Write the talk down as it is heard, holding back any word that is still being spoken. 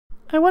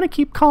I want to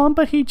keep calm,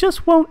 but he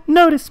just won't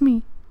notice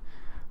me.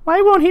 Why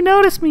won't he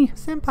notice me?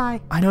 Senpai.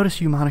 I notice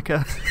you,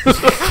 Monika.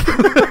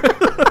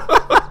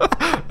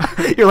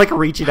 You're like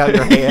reaching out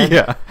your hand.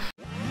 Yeah.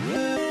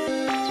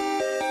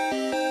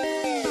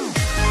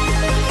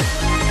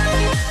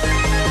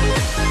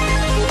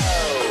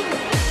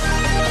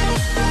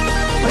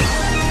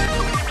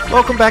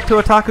 Welcome back to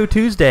Otaku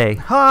Tuesday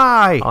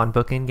Hi! on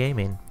Bookend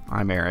Gaming.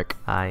 I'm Eric.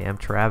 I am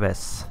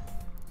Travis.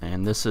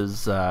 And this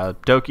is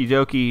Doki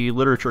Doki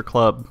Literature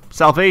Club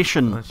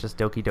Salvation. Well, it's just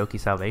Doki Doki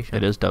Salvation.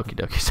 It is Doki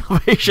Doki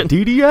Salvation.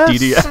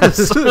 DDS.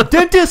 DDS.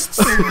 Dentists.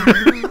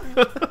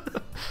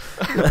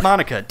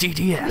 Monika,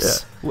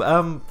 DDS.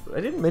 Yeah.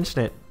 I didn't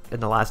mention it in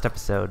the last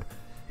episode.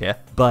 Yeah.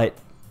 But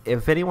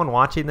if anyone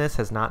watching this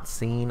has not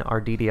seen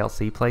our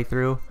DDLC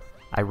playthrough,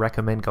 I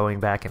recommend going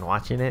back and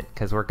watching it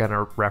because we're going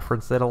to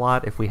reference it a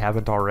lot if we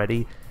haven't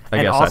already.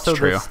 I guess also, that's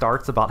true. this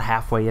starts about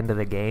halfway into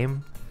the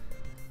game.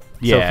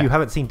 Yeah. So if you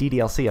haven't seen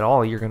DDLC at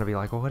all, you're going to be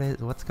like, well,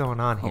 what's going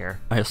on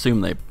here? I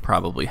assume they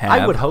probably have.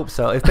 I would hope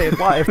so. If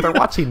they're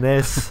watching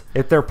this,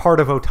 if they're part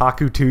of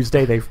Otaku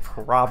Tuesday, they've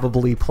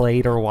probably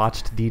played or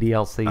watched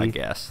DDLC. I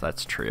guess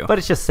that's true. But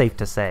it's just safe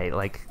to say,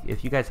 like,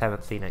 if you guys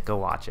haven't seen it, go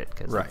watch it.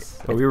 Cause right.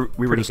 It's But we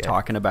were just good.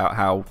 talking about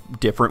how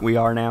different we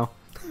are now.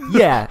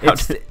 Yeah,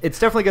 it's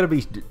definitely going to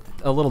be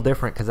a little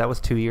different because that was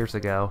 2 years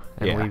ago,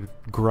 and Yeah. we've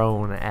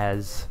grown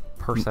as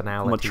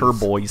personalities. Mature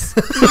boys.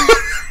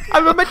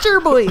 I'm a mature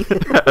boy.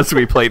 As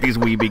we play these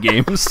weeby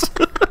games.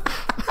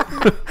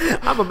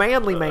 I'm a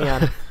manly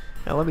man.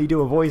 Now let me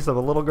do a voice of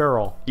a little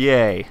girl.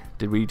 Yay.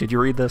 Did you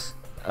read this?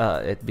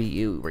 It'd be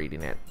you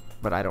reading it,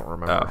 but I don't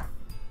remember.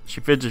 Oh.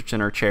 She fidgets in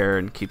her chair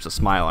and keeps a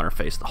smile on her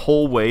face the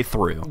whole way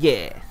through.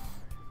 Yeah.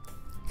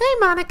 Hey,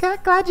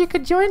 Monika. Glad you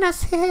could join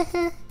us.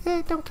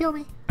 Don't kill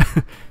me.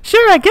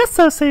 Sure, I guess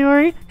so,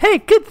 Sayori. Hey,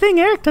 good thing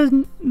Eric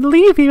doesn't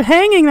leave you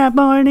hanging that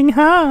morning,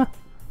 huh?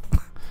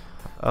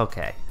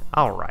 Okay.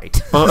 All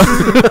right.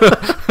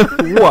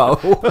 Whoa.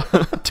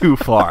 Too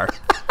far.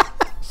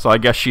 So I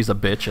guess she's a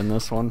bitch in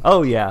this one.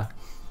 Oh, yeah.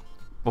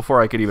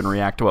 Before I could even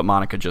react to what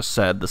Monika just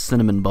said, the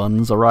cinnamon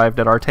buns arrived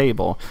at our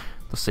table.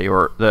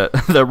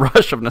 The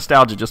rush of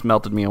nostalgia just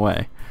melted me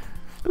away.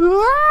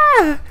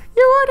 Ah,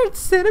 you ordered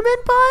cinnamon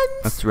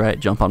buns? That's right,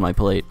 jump on my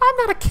plate. I'm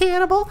not a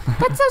cannibal.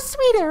 That's so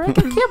sweet, Eric.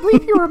 I can't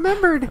believe you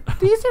remembered.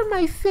 These are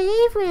my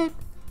favorite.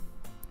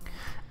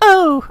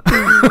 Oh.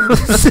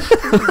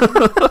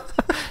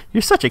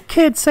 You're such a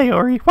kid,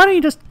 Sayori. Why don't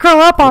you just grow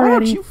up Why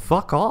already? don't you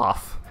fuck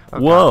off?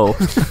 Okay. Whoa.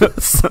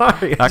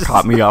 Sorry. That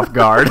caught me off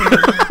guard.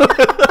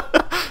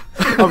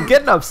 I'm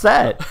getting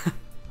upset.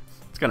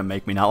 It's going to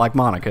make me not like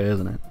Monika,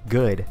 isn't it?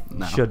 Good.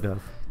 No. Shouldn't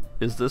have.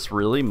 Is this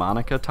really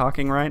Monika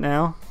talking right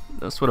now?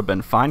 This would have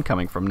been fine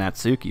coming from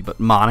Natsuki, but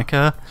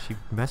Monika? She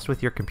messed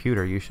with your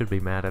computer. You should be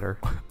mad at her.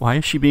 Why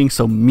is she being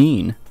so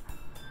mean?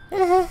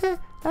 I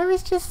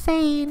was just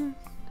saying.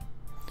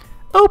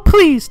 Oh,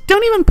 please,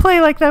 don't even play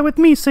like that with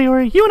me,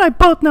 Sayori. You and I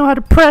both know how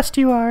depressed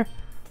you are.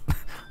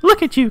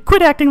 Look at you.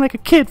 Quit acting like a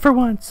kid for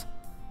once.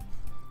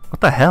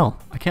 What the hell?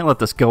 I can't let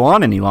this go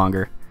on any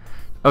longer.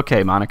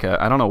 Okay, Monika,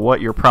 I don't know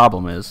what your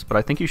problem is, but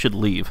I think you should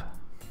leave.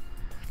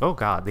 Oh,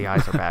 God. The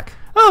eyes are back.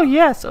 Oh,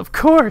 yes, of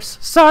course.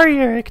 Sorry,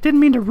 Eric. Didn't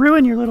mean to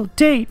ruin your little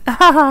date. Ha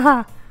ha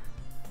ha.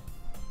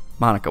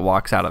 Monika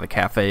walks out of the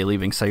cafe,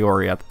 leaving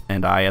Sayori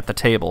and I at the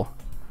table.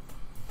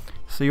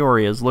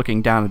 Sayori is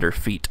looking down at her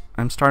feet.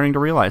 I'm starting to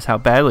realize how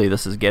badly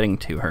this is getting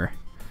to her.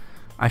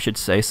 I should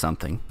say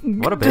something.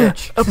 What a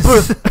bitch.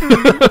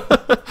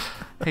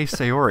 Hey,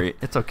 Sayori,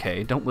 it's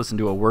okay. Don't listen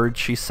to a word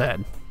she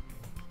said.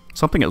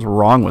 Something is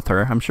wrong with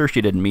her. I'm sure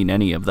she didn't mean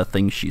any of the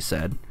things she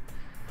said.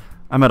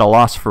 I'm at a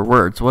loss for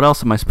words. What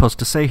else am I supposed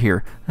to say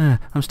here?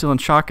 I'm still in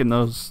shock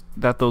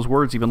that those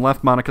words even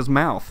left Monika's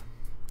mouth.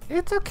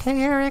 It's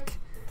okay, Eric.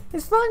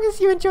 As long as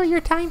you enjoy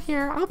your time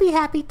here, I'll be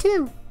happy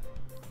too.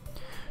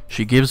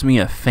 She gives me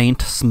a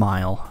faint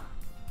smile.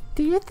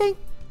 Do you think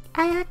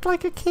I act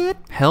like a kid?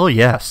 Hell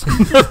yes.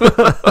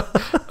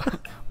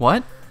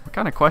 What? What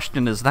kind of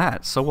question is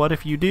that? So what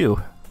if you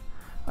do?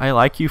 I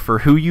like you for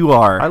who you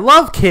are. I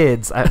love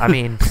kids. I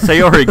mean...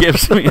 Sayori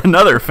gives me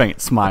another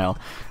faint smile.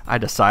 I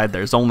decide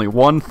there's only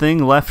one thing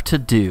left to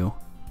do.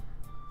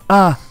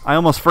 I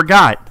almost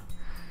forgot.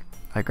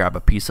 I grab a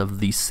piece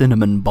of the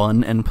cinnamon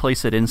bun and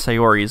place it in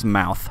Sayori's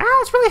mouth.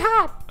 Ah, it's really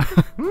hot.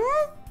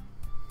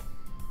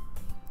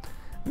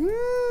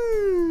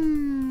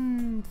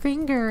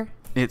 Finger.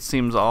 It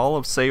seems all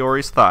of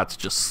Sayori's thoughts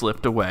just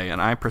slipped away,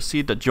 and I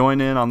proceed to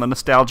join in on the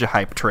nostalgia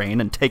hype train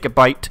and take a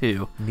bite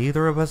too.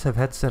 Neither of us have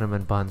had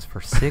cinnamon buns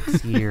for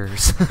 6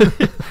 years.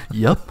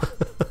 Yup.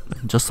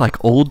 Just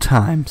like old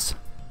times.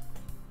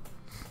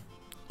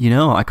 You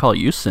know, I call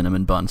you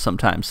cinnamon bun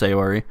sometimes,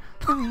 Sayori.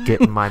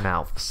 Get in my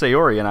mouth.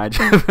 Sayori and I...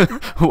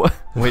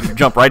 Wait,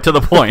 jump right to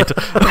the point.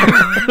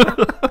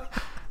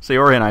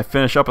 Sayori and I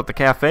finish up at the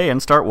cafe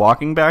and start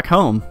walking back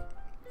home.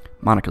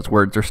 Monika's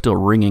words are still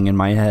ringing in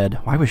my head.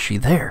 Why was she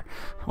there?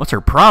 What's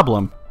her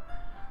problem?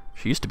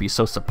 She used to be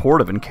so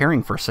supportive and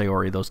caring for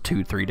Sayori those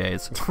 2-3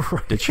 days.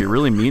 Right. Did she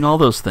really mean all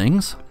those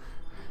things?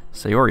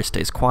 Sayori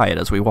stays quiet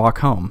as we walk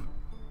home.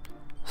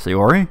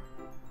 Sayori?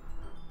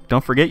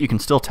 Don't forget you can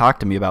still talk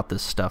to me about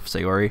this stuff,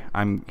 Sayori.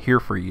 I'm here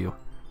for you.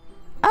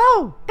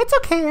 Oh, it's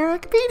okay,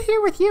 Eric. Being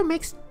here with you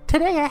makes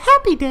today a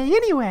happy day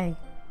anyway.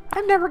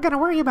 I'm never going to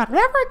worry about it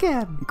ever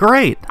again.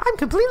 Great. I'm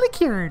completely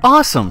cured.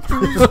 Awesome.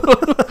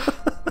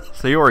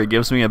 Sayori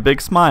gives me a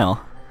big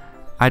smile.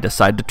 I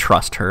decide to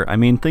trust her. I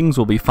mean, things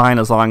will be fine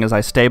as long as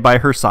I stay by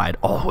her side.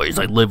 Always,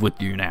 I live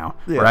with you now,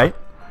 right?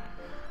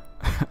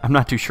 I'm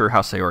not too sure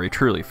how Sayori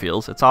truly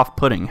feels. It's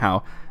off-putting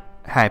how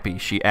happy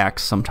she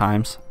acts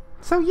sometimes.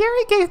 So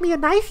Yuri gave me a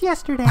knife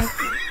yesterday.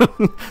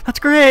 That's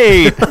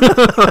great!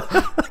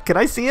 Can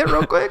I see it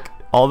real quick?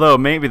 Although,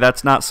 maybe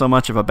that's not so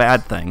much of a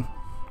bad thing.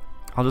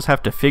 I'll just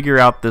have to figure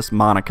out this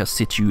Monika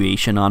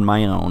situation on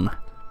my own.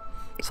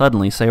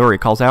 Suddenly, Sayori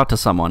calls out to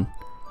someone.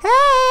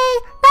 Hey,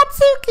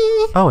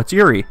 Natsuki! Oh, it's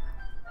Yuri.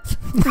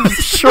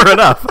 Sure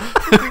enough.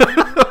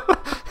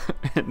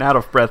 An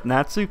out-of-breath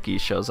Natsuki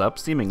shows up,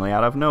 seemingly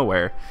out of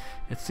nowhere.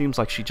 It seems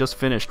like she just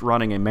finished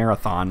running a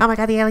marathon. Oh my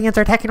god, the aliens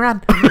are attacking,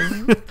 run!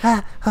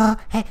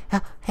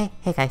 Hey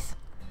guys.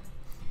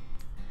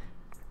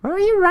 Where are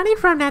you running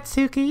from,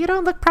 Natsuki? You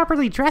don't look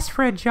properly dressed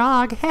for a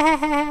jog.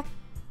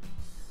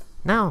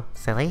 No,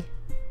 silly.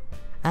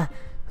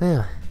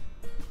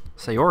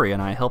 Sayori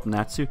and I help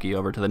Natsuki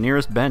over to the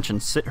nearest bench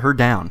and sit her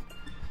down.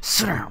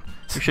 Sit down!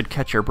 You should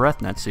catch your breath,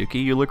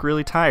 Natsuki. You look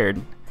really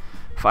tired.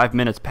 5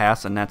 minutes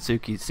pass and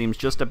Natsuki seems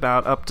just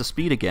about up to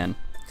speed again.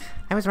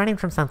 I was running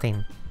from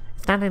something.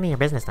 It's not any of your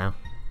business now.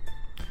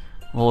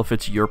 Well, if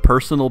it's your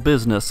personal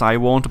business, I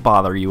won't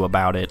bother you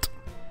about it.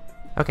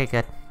 Okay,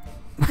 good.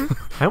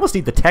 I almost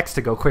need the text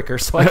to go quicker,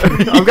 so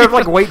I'm gonna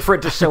like wait for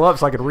it to show up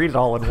so I can read it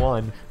all in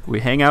one. We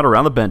hang out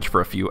around the bench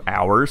for a few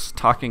hours,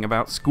 talking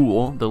about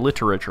school, the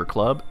literature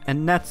club,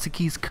 and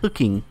Natsuki's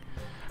cooking.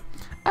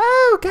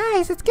 Oh,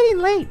 guys, it's getting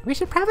late. We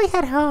should probably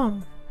head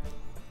home.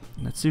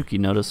 Natsuki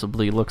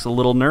noticeably looks a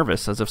little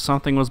nervous, as if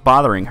something was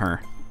bothering her.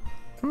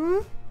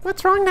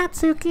 What's wrong,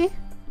 Natsuki?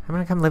 I'm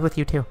gonna come live with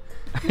you too.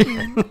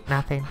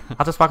 Nothing.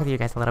 I'll just walk with you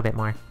guys a little bit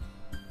more.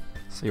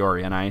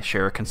 Sayori and I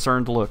share a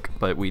concerned look,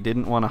 but we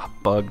didn't want to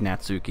bug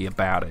Natsuki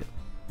about it.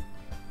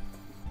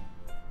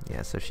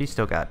 Yeah, so she's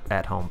still got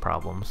at-home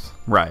problems.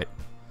 Right.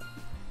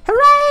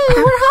 Hooray!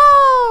 We're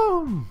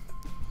home!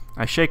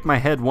 I shake my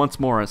head once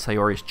more at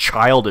Sayori's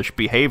childish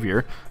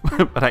behavior,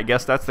 but I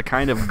guess that's the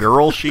kind of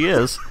girl she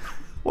is.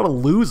 What a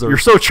loser. You're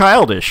so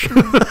childish.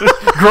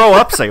 Grow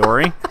up,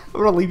 Sayori. I'm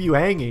gonna leave you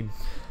hanging.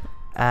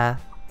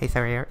 Hey,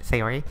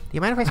 Sayori, do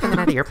you mind if I spend the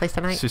night at your place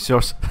tonight?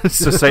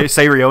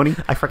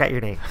 Sayorioni? I forgot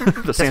your name.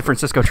 The San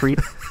Francisco treat?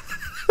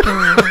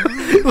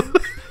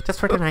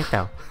 Just for tonight,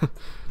 though.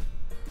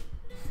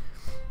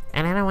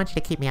 And I don't want you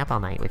to keep me up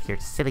all night with your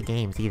silly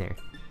games, either.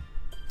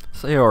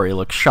 Sayori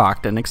looks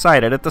shocked and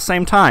excited at the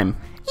same time.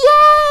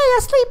 Yay!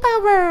 A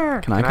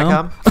sleepover! Can I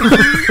come?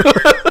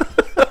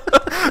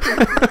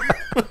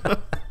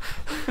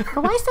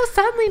 But why so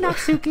suddenly,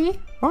 Natsuki?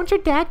 Won't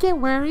your dad get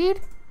worried?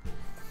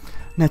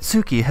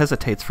 Natsuki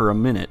hesitates for a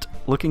minute,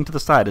 looking to the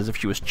side as if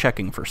she was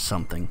checking for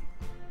something.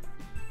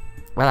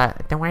 Well,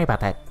 don't worry about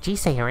that. Gee,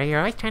 Sayori, you're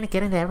always trying to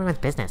get into everyone's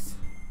business.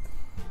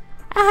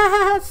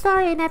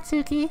 Sorry,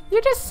 Natsuki.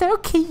 You're just so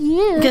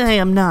cute. Hey,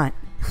 I'm not.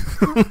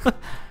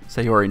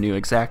 Sayori knew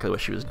exactly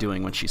what she was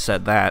doing when she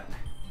said that.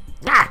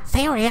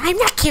 Sayori, I'm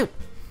not cute.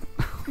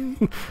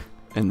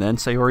 And then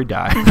Sayori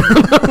died.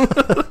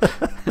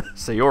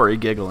 Sayori,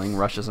 giggling,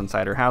 rushes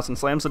inside her house and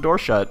slams the door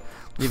shut,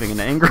 leaving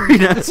an angry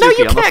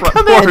Natsuki on the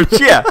front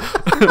porch. Yeah.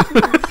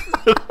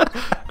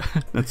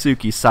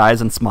 Natsuki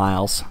sighs and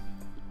smiles.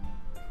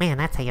 Man,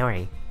 that's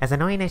Sayori. As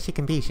annoying as she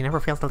can be, she never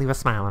fails to leave a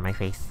smile on my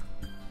face.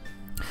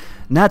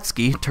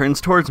 Natsuki turns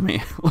towards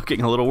me,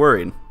 looking a little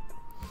worried.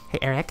 Hey,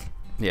 Eric.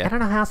 Yeah? I don't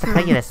know how else to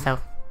tell you this, so...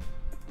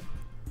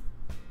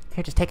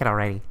 Here, just take it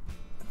already.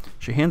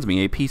 She hands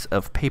me a piece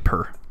of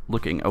paper,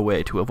 looking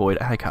away to avoid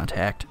eye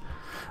contact.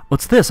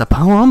 What's this, a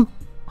poem?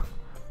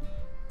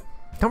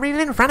 Don't read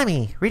it in front of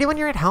me. Read it when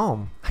you're at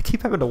home. I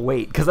keep having to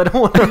wait because I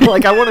don't want to.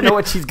 Like, I want to know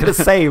what she's gonna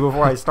say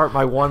before I start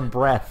my one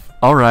breath.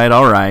 All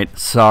right.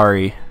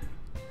 Sorry.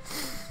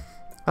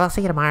 Well, I'll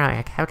see you tomorrow,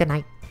 Eric. Have a good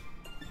night.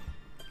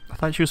 I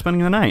thought she was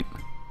spending the night.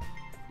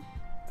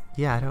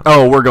 Yeah, I don't.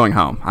 Oh, we're going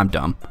home. I'm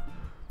dumb.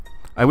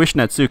 I wish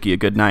Natsuki a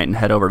good night and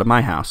head over to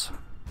my house.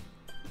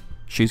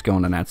 She's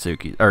going to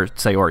Natsuki or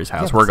Sayori's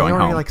house. Yeah, We're going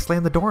Sayori, home. like,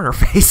 slam the door in her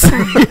face.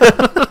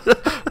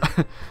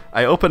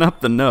 I open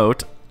up the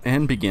note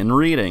and begin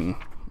reading.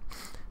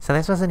 So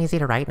this wasn't easy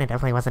to write, and it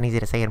definitely wasn't easy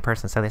to say in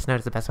person, so this note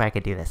is the best way I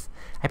could do this.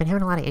 I've been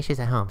having a lot of issues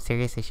at home,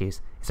 serious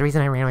issues. It's the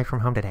reason I ran away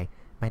from home today.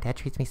 My dad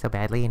treats me so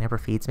badly, he never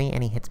feeds me,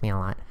 and he hits me a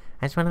lot.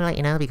 I just wanted to let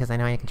you know because I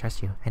know I can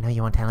trust you. I know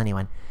you won't tell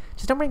anyone.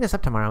 Just don't bring this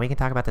up tomorrow. We can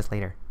talk about this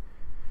later.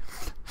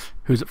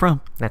 Who's it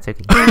from?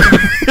 Natsuki.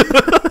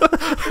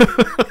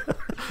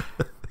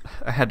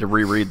 I had to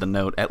reread the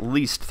note at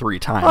least 3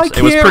 times. I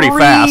It was pretty can't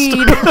fast.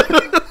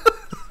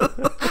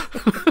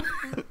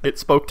 It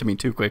spoke to me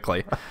too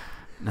quickly.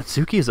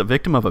 Natsuki is a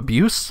victim of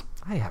abuse?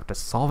 I have to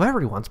solve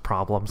everyone's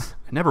problems.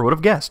 I never would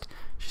have guessed.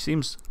 She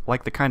seems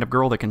like the kind of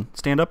girl that can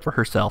stand up for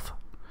herself.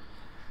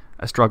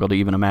 I struggle to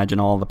even imagine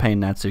all the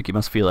pain Natsuki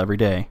must feel every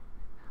day.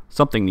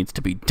 Something needs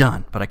to be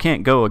done, but I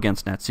can't go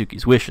against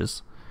Natsuki's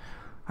wishes.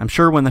 I'm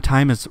sure when the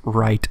time is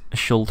right,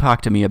 she'll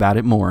talk to me about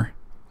it more.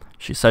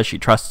 She says she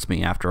trusts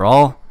me, after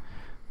all.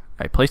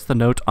 I place the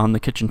note on the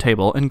kitchen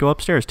table and go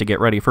upstairs to get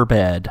ready for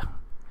bed.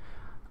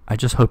 I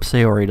just hope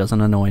Sayori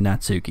doesn't annoy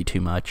Natsuki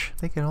too much.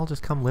 They can all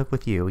just come live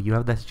with you. You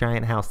have this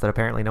giant house that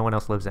apparently no one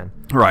else lives in.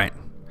 Right.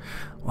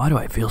 Why do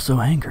I feel so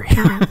angry?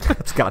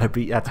 It's gotta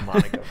be. That's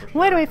Monika. For sure.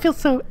 Why do I feel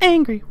so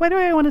angry? Why do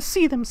I want to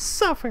see them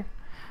suffer?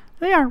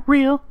 They aren't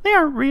real. They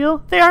aren't real.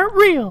 They aren't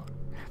real.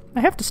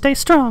 I have to stay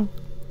strong.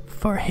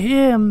 For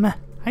him.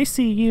 I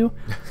see you.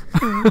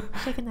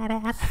 Shaking that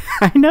ass.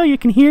 I know you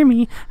can hear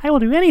me. I will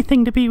do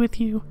anything to be with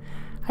you.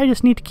 I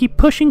just need to keep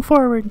pushing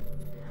forward.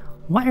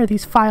 Why are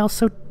these files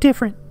so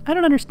different? I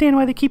don't understand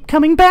why they keep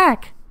coming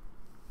back.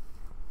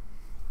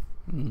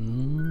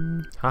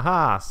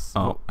 Haha.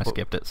 Oh, I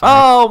skipped it. Sorry.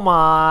 Oh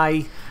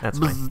my. That's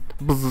fine.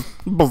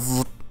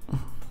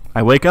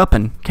 I wake up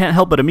and can't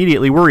help but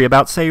immediately worry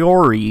about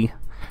Sayori.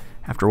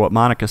 After what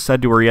Monika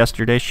said to her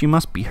yesterday, she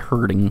must be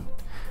hurting.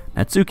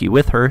 Natsuki's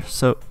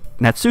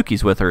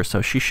with her,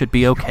 so she should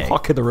be okay.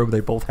 Walk in the room, they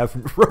both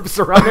have ropes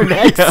around their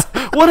necks.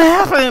 What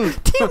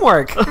happened?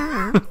 Teamwork.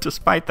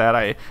 Despite that,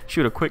 I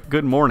shoot a quick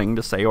good morning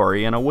to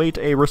Sayori and await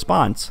a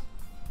response.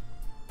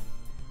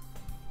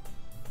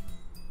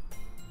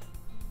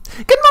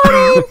 Good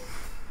morning.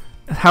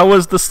 How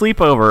was the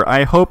sleepover?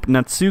 I hope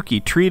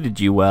Natsuki treated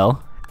you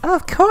well.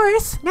 Of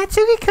course.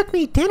 Natsuki cooked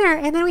me dinner,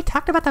 and then we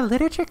talked about the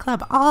literature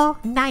club all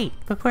night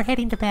before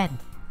heading to bed.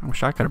 I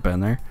wish I could have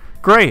been there.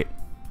 Great.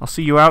 I'll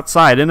see you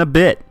outside in a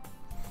bit.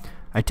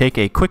 I take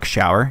a quick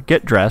shower,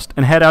 get dressed,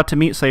 and head out to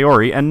meet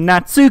Sayori and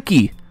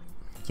Natsuki.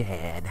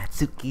 Yeah,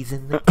 Natsuki's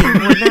in the game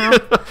now.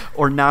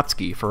 Or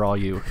Natsuki for all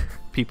you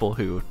people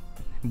who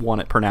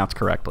want it pronounced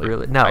correctly.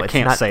 Really? No, I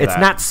can't say it's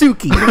that. It's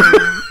Natsuki.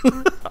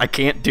 I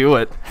can't do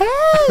it. Hey,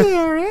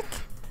 Eric.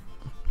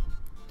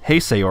 Hey,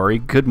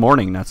 Sayori. Good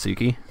morning,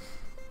 Natsuki.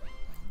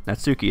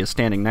 Natsuki is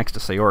standing next to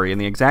Sayori in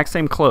the exact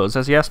same clothes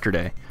as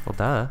yesterday. Well,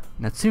 duh.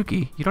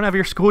 Natsuki, you don't have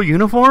your school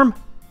uniform?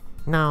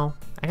 No,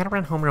 I gotta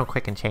run home real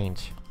quick and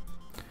change.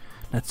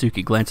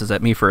 Natsuki glances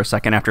at me for a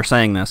second after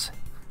saying this.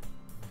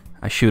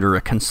 I shoot her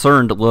a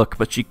concerned look,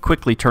 but she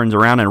quickly turns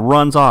around and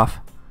runs off.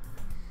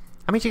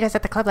 I'll meet you guys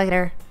at the club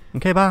later.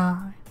 Okay,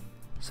 bye.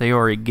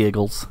 Sayori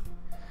giggles.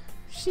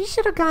 She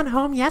should have gone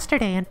home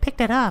yesterday and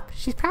picked it up.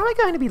 She's probably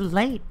going to be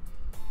late.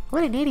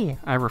 What an idiot.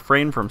 I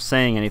refrain from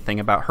saying anything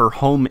about her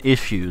home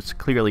issues.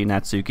 Clearly,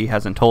 Natsuki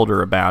hasn't told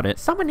her about it.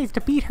 Someone needs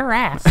to beat her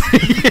ass.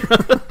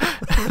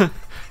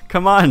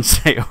 Come on,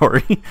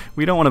 Sayori.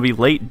 We don't want to be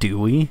late, do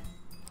we?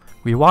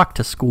 We walk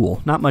to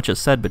school. Not much is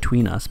said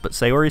between us, but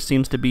Sayori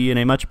seems to be in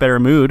a much better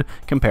mood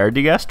compared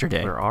to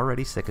yesterday. We're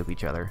already sick of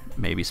each other.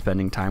 Maybe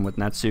spending time with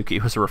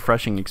Natsuki was a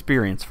refreshing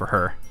experience for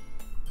her.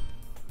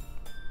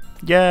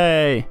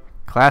 Yay!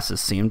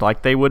 Classes seemed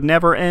like they would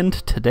never end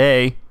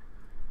today.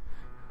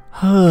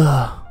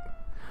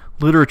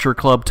 Literature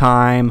club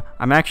time.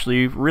 I'm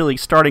actually really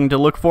starting to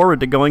look forward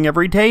to going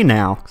every day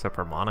now. Except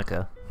for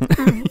Monika.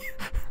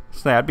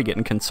 So I'd be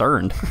getting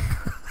concerned.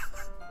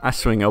 I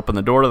swing open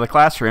the door to the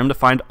classroom to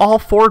find all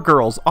 4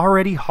 girls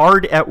already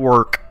hard at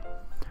work.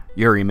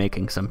 Yuri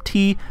making some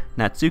tea,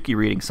 Natsuki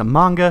reading some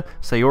manga,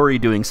 Sayori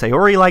doing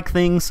Sayori-like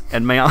things,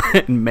 and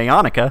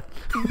Monika.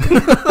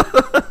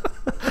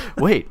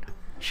 Wait,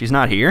 she's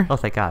not here? Oh,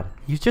 thank God.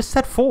 You just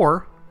said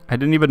 4. I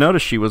didn't even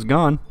notice she was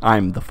gone.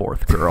 I'm the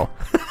 4th girl.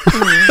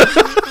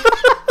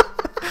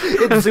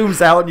 It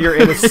zooms out and you're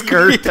in a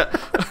skirt.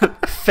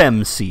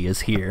 Femc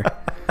is here.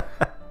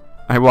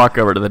 I walk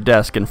over to the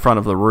desk in front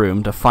of the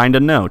room to find a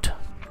note.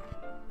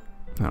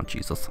 Oh,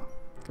 Jesus.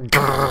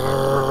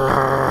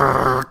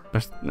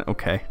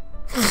 Okay.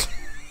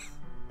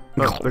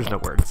 There's no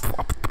words.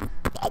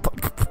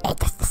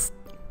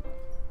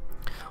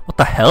 What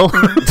the hell?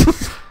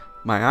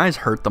 My eyes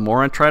hurt the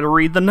more I try to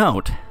read the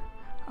note.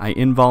 I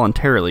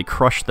involuntarily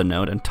crush the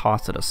note and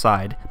toss it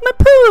aside. My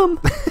poem!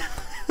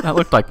 That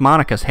looked like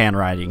Monika's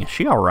handwriting. Is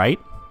she alright?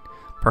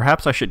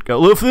 Perhaps I should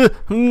go... Okay.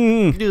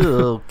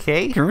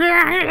 Oh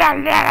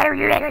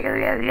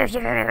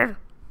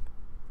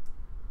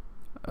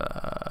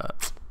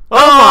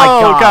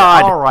my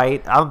God. All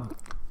right.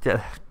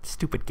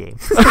 Stupid game.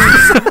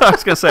 I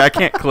was going to say, I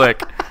can't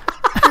click.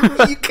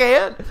 You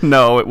can't?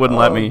 No, it wouldn't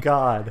let me. Oh,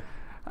 God.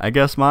 I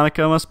guess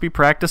Monika must be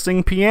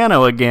practicing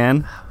piano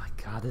again. Oh, my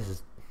God. This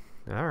is...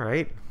 All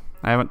right.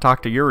 I haven't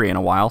talked to Yuri in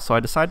a while, so I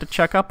decide to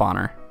check up on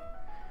her.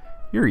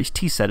 Yuri's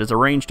tea set is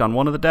arranged on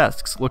one of the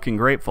desks, looking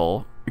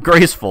graceful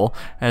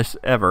as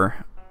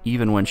ever,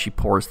 even when she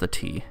pours the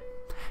tea.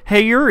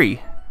 Hey,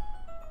 Yuri!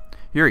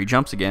 Yuri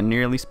jumps again,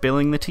 nearly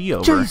spilling the tea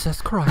over.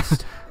 Jesus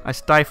Christ. I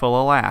stifle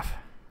a laugh.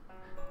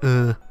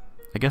 I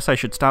guess I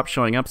should stop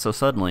showing up so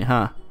suddenly,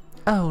 huh?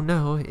 Oh,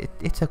 no.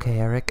 It's okay,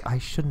 Eric. I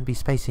shouldn't be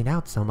spacing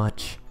out so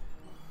much.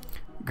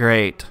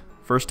 Great.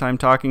 First time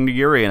talking to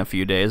Yuri in a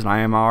few days, and I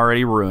am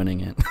already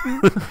ruining it.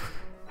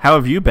 How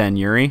have you been,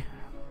 Yuri?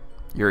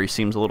 Yuri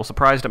seems a little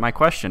surprised at my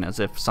question, as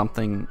if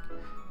something...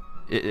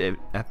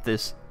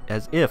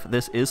 as if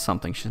this is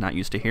something she's not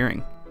used to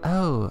hearing.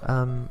 Oh,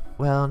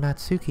 well,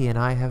 Natsuki and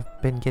I have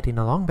been getting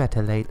along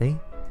better lately.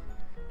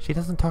 She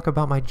doesn't talk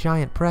about my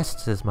giant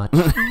breasts as much.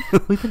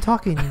 We've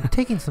been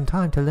taking some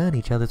time to learn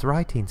each other's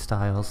writing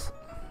styles.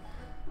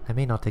 I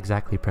may not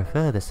exactly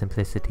prefer the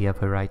simplicity of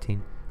her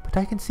writing, but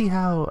I can see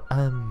how,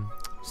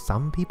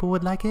 some people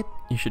would like it.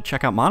 You should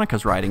check out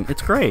Monika's writing.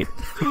 It's great.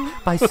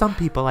 By some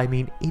people, I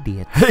mean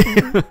idiots.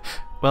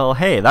 Well,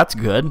 hey, that's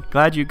good.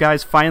 Glad you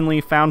guys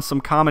finally found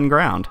some common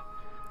ground.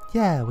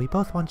 Yeah, we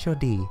both want your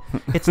D.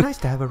 It's nice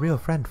to have a real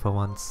friend for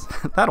once.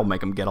 That'll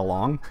make them get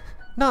along.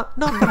 Not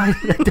that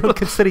I don't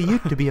consider you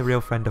to be a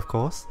real friend, of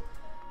course.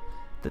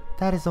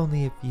 That is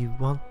only if you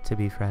want to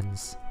be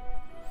friends.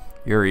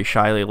 Yuri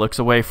shyly looks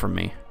away from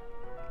me.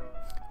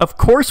 Of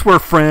course we're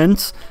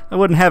friends. I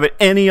wouldn't have it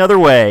any other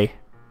way.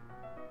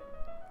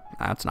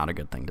 That's not a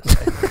good thing to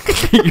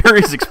say.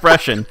 Yuri's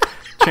expression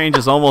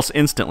changes almost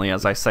instantly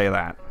as I say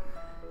that.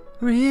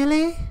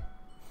 Really?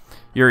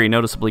 Yuri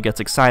noticeably gets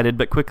excited,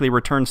 but quickly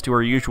returns to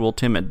her usual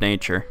timid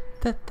nature.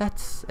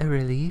 That's a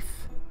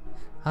relief.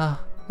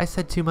 I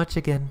said too much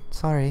again.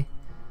 Sorry.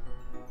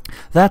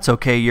 That's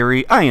okay,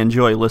 Yuri. I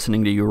enjoy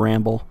listening to you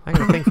ramble. I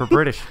got a thing for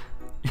British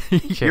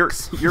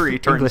chicks. Yuri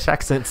turns English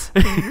accents.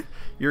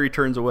 Yuri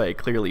turns away,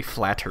 clearly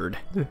flattered.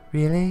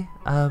 Really?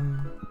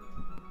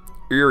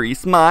 Yuri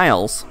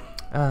smiles.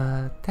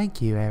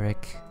 Thank you,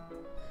 Eric.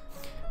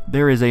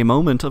 There is a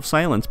moment of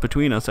silence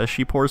between us as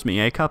she pours me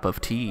a cup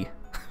of tea.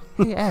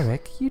 Hey,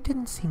 Eric, you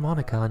didn't see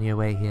Monika on your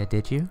way here,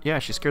 did you? Yeah,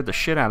 she scared the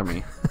shit out of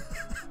me.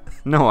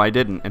 No, I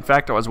didn't. In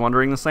fact, I was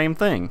wondering the same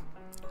thing.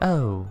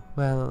 Oh,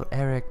 well,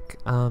 Eric,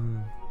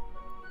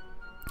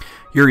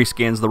 Yuri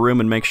scans the room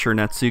and makes sure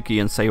Natsuki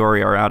and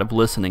Sayori are out of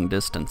listening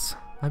distance.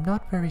 I'm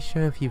not very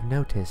sure if you've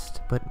noticed,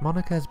 but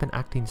Monika has been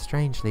acting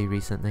strangely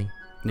recently.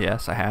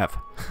 Yes, I have.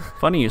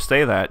 Funny you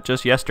say that.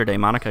 Just yesterday,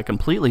 Monika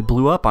completely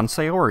blew up on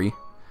Sayori.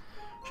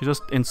 She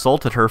just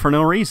insulted her for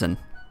no reason.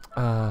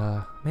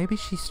 Maybe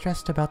she's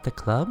stressed about the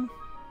club?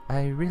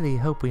 I really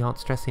hope we aren't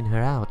stressing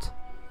her out.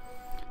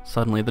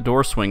 Suddenly, the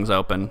door swings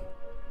open.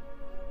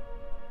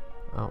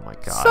 Oh my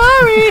god.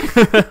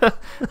 Sorry!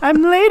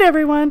 I'm late,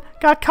 everyone.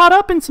 Got caught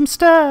up in some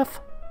stuff.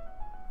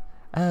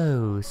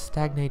 Oh,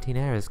 stagnating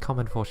air is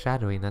common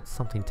foreshadowing that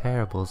something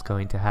terrible is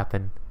going to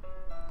happen.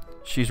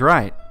 She's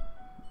right.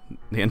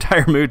 The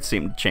entire mood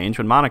seemed to change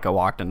when Monika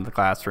walked into the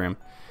classroom.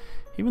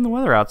 Even the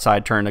weather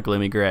outside turned a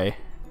gloomy gray.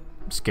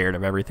 I'm scared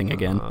of everything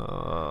again.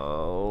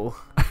 Oh.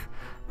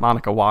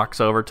 Monika walks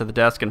over to the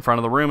desk in front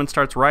of the room and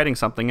starts writing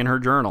something in her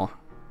journal.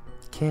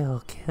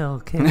 Kill, kill,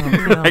 kill,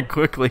 kill. I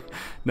quickly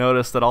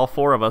notice that all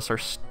four of us are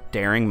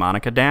staring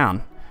Monika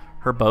down.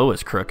 Her bow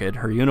is crooked,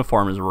 her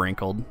uniform is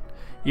wrinkled.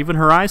 Even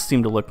her eyes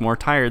seem to look more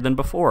tired than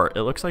before.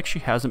 It looks like she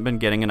hasn't been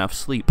getting enough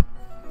sleep.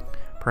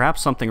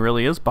 Perhaps something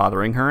really is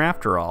bothering her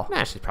after all.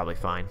 Nah, she's probably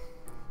fine.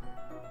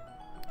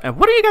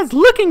 What are you guys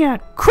looking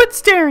at? Quit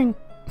staring!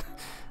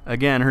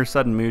 Again, her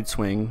sudden mood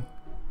swing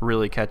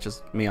really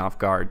catches me off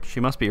guard. She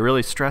must be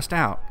really stressed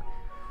out.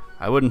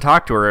 I wouldn't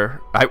talk to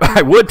her.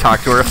 I would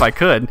talk to her if I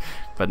could,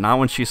 but not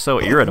when she's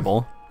so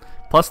irritable.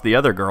 Plus, the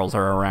other girls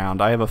are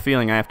around. I have a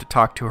feeling I have to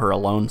talk to her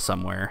alone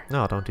somewhere.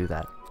 No, don't do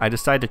that. I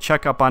decide to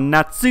check up on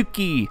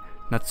Natsuki.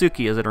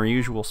 Natsuki is in her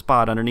usual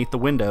spot underneath the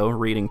window,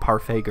 reading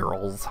Parfait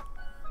Girls.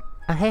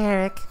 Oh, hey,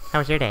 Eric. How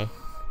was your day?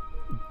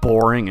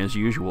 Boring as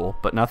usual,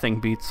 but nothing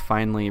beats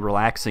finally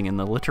relaxing in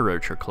the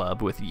literature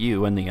club with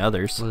you and the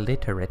others.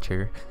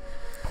 Literature.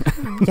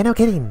 Yeah, no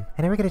kidding.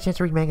 I never get a chance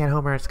to read manga at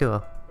home or at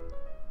school.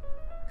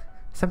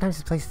 Sometimes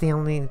this place is the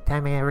only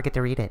time I ever get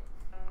to read it.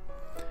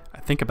 I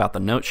think about the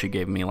note she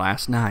gave me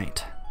last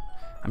night.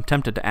 I'm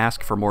tempted to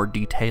ask for more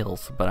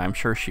details, but I'm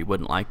sure she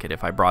wouldn't like it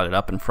if I brought it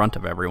up in front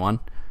of everyone.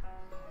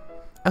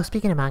 Oh,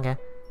 speaking of manga,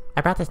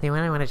 I brought this new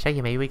one I want to show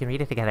you. Maybe we can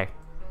read it together.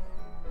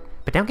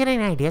 But don't get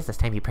any ideas this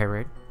time, you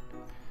pervert.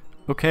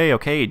 Okay,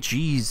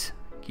 jeez.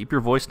 Keep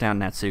your voice down,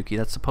 Natsuki.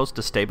 That's supposed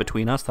to stay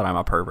between us that I'm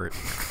a pervert.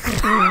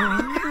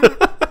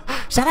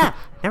 Shut up!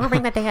 Never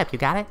bring that day up, you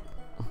got it?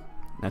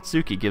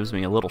 Natsuki gives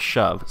me a little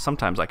shove.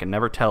 Sometimes I can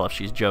never tell if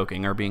she's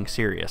joking or being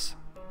serious.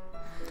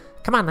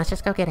 Come on, let's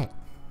just go get it.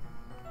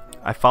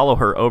 I follow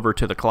her over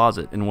to the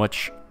closet, in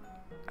which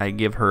I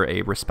give her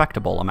a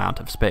respectable amount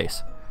of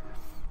space.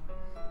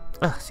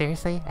 Ugh,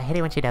 seriously? I hate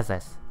it when she does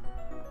this.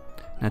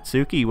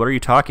 Natsuki, what are you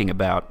talking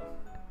about?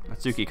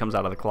 Natsuki comes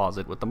out of the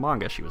closet with the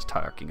manga she was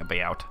talking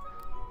about.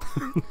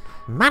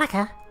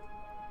 Monika!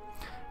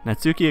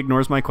 Natsuki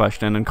ignores my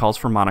question and calls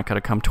for Monika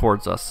to come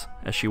towards us.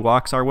 As she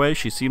walks our way,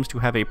 she seems to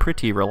have a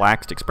pretty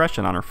relaxed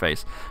expression on her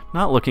face,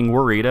 not looking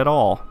worried at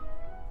all.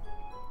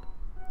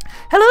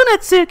 Hello,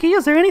 Natsuki.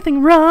 Is there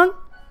anything wrong?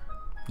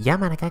 Yeah,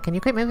 Monika, can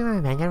you quit moving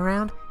my manga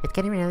around? It's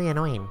getting really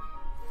annoying.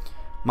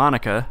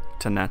 Monika,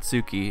 to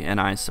Natsuki and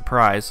I's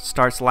surprise,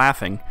 starts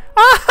laughing.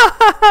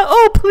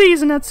 Oh,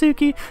 please,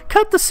 Natsuki.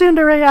 Cut the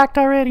tsundere act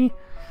already.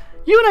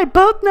 You and I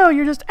both know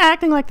you're just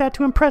acting like that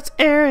to impress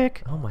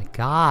Eric. Oh my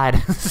god.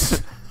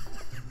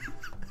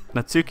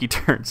 Natsuki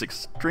turns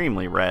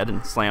extremely red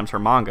and slams her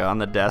manga on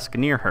the desk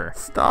near her.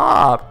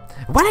 Stop!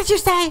 What did you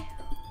say?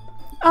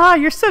 Ah,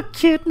 you're so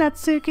cute,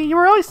 Natsuki. You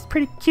were always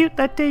pretty cute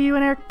that day you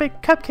and Eric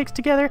baked cupcakes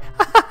together.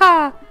 Ha ha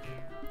ha!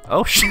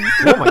 Oh,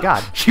 Oh my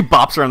god. She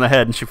bops her on the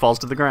head and she falls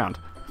to the ground.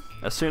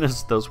 As soon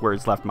as those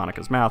words left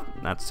Monika's mouth,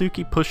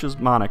 Natsuki pushes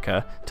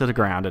Monika to the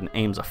ground and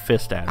aims a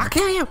fist at her. I'll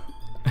kill you.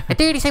 I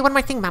dare you to say one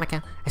more thing,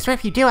 Monika. I swear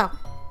if you do, I'll...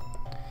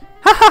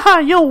 Ha ha ha!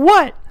 You'll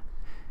what?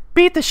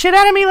 Beat the shit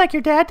out of me like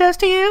your dad does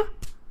to you?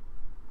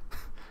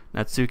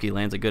 Natsuki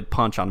lands a good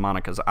punch on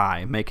Monika's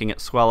eye, making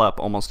it swell up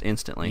almost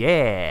instantly.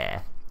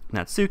 Yeah.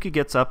 Natsuki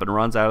gets up and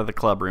runs out of the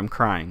club room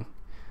crying.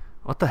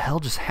 What the hell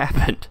just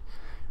happened?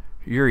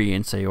 Yuri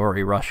and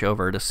Sayori rush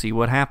over to see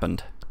what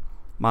happened.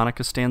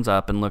 Monika stands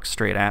up and looks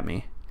straight at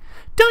me.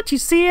 Don't you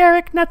see,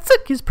 Eric?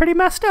 Natsuki's pretty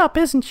messed up,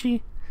 isn't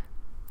she?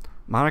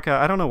 Monika,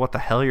 I don't know what the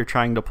hell you're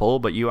trying to pull,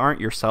 but you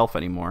aren't yourself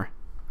anymore.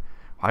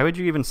 Why would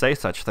you even say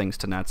such things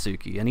to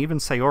Natsuki, and even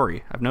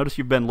Sayori? I've noticed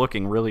you've been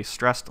looking really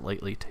stressed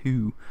lately,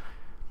 too.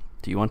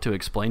 Do you want to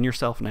explain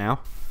yourself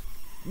now?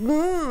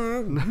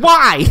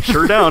 Why?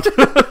 Sure don't.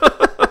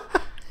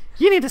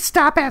 You need to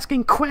stop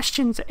asking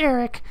questions,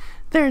 Eric.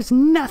 There's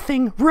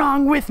nothing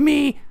wrong with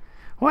me.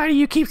 Why do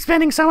you keep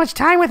spending so much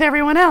time with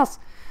everyone else?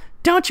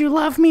 Don't you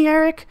love me,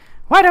 Eric?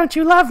 Why don't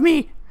you love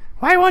me?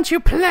 Why won't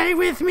you play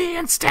with me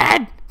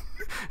instead?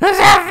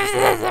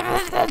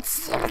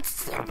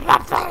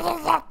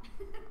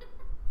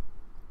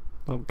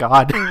 Oh,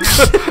 God.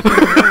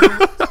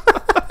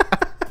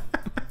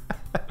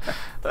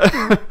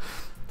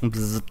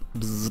 Bzz,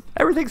 bzz.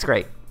 Everything's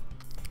great.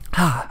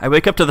 I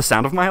wake up to the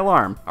sound of my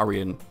alarm.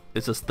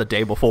 Is this the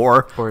day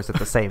before? Or is it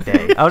the same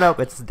day? Oh no,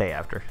 it's the day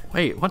after.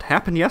 Wait, what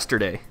happened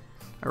yesterday?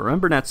 I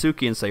remember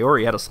Natsuki and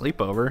Sayori had a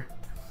sleepover.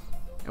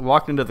 I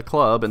walked into the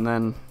club and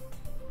then...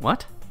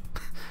 What?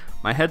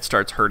 My head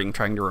starts hurting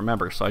trying to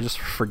remember, so I just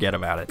forget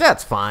about it.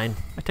 That's fine.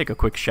 I take a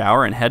quick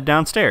shower and head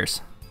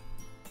downstairs.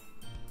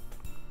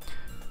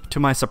 To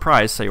my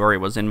surprise, Sayori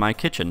was in my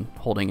kitchen,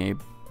 holding a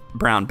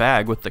brown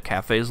bag with the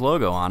cafe's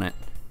logo on it.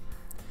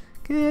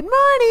 Good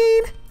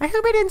morning. I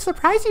hope I didn't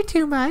surprise you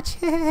too much.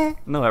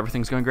 No,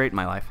 everything's going great in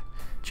my life.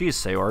 Geez,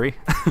 Sayori.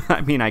 I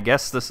mean, I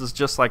guess this is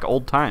just like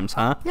old times,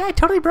 huh? Yeah, I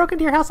totally broke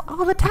into your house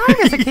all the time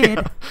as a kid.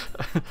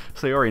 Yeah.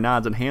 Sayori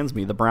nods and hands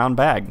me the brown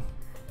bag.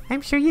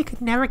 I'm sure you could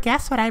never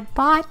guess what I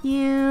bought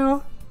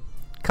you.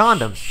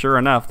 Condoms. Sure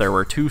enough, there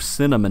were 2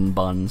 cinnamon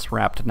buns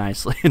wrapped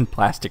nicely in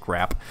plastic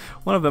wrap.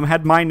 One of them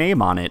had my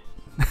name on it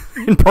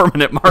in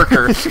permanent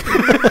marker.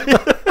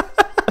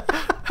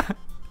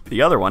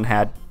 The other one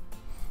had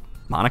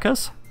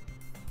Monika's?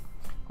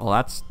 Well,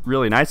 that's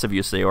really nice of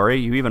you,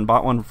 Sayori. You even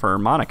bought one for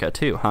Monika,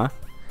 too, huh?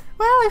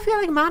 Well, I feel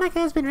like Monika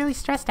has been really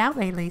stressed out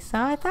lately, so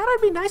I thought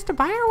it'd be nice to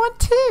buy her one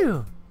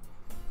too.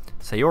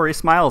 Sayori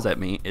smiles at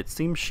me. It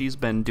seems she's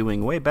been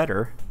doing way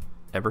better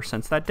ever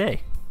since that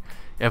day.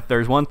 If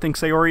there's one thing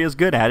Sayori is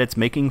good at, it's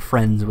making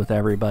friends with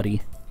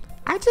everybody.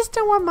 I just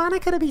don't want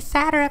Monika to be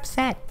sad or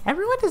upset.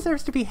 Everyone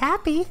deserves to be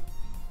happy.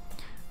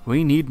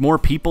 We need more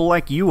people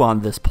like you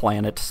on this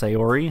planet,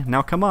 Sayori.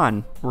 Now come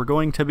on, we're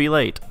going to be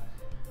late.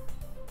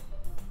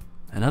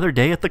 Another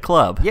day at the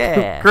club.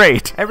 Yeah.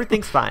 Great.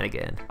 Everything's fine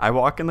again. I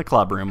walk in the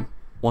club room,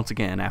 once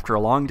again, after a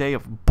long day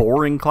of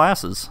boring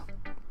classes.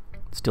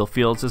 Still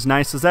feels as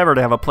nice as ever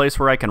to have a place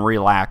where I can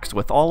relax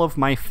with all of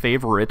my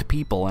favorite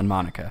people and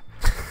Monika.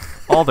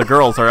 All the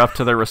girls are up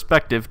to their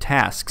respective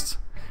tasks.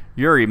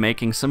 Yuri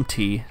making some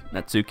tea,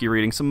 Natsuki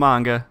reading some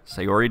manga,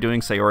 Sayori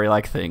doing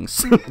Sayori-like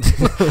things.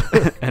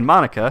 And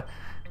Monika...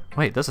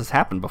 Wait, this has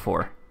happened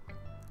before.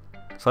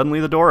 Suddenly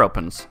the door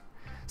opens.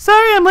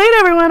 Sorry I'm late,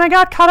 everyone. I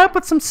got caught up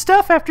with some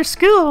stuff after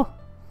school.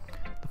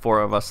 The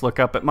 4 of us look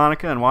up at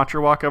Monika and watch her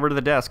walk over to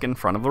the desk in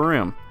front of the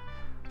room.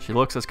 She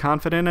looks as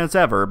confident as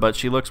ever, but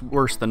she looks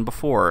worse than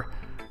before.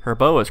 Her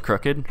bow is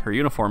crooked, her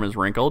uniform is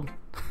wrinkled.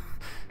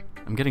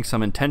 I'm getting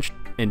some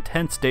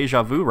intense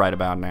deja vu right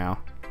about now.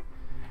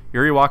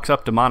 Yuri walks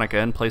up to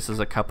Monika and places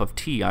a cup of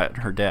tea at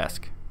her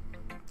desk.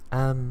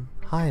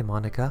 Hi,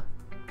 Monika.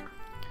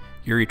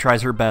 Yuri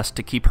tries her best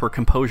to keep her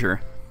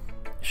composure.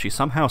 Is she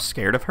somehow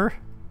scared of her?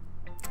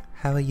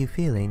 How are you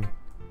feeling?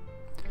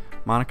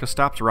 Monika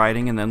stops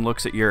writing and then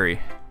looks at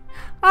Yuri.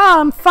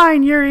 I'm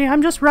fine, Yuri.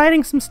 I'm just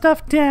writing some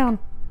stuff down.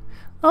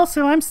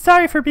 Also, I'm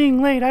sorry for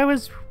being late. I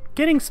was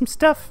getting some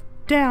stuff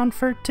down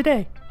for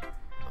today.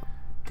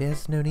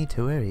 There's no need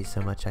to worry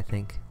so much, I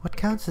think. What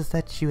counts is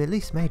that you at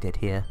least made it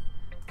here.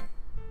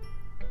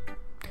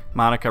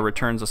 Monika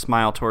returns a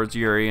smile towards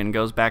Yuri and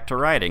goes back to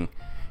writing.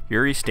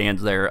 Yuri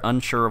stands there,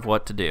 unsure of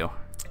what to do.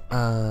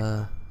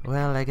 Well,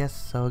 I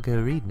guess I'll go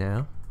read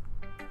now.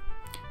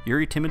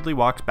 Yuri timidly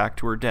walks back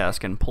to her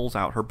desk and pulls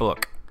out her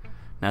book.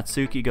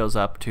 Natsuki goes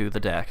up to the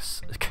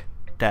desk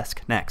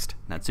next.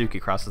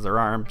 Natsuki crosses her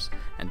arms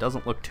and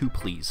doesn't look too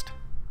pleased.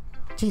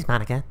 Geez,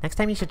 Monika, next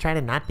time you should try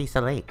to not be so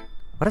late.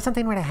 What if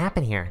something were to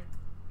happen here?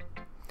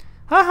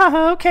 Ha ha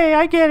ha, okay,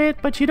 I get it,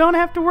 but you don't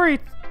have to worry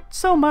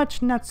so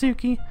much,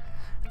 Natsuki.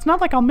 It's not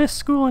like I'll miss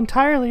school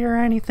entirely or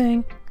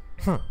anything.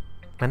 Well,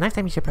 next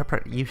time you should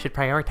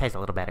prioritize a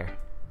little better.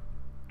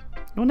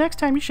 Well, next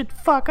time you should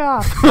fuck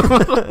off.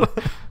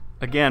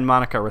 Again,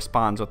 Monika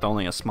responds with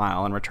only a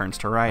smile and returns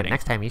to writing.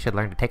 Next time you should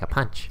learn to take a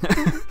punch.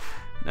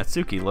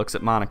 Natsuki looks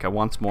at Monika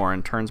once more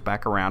and turns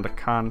back around to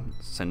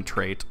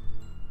concentrate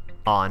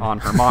On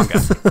her manga.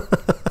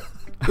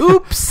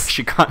 Oops!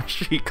 She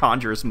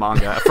conjures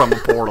manga from a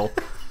portal.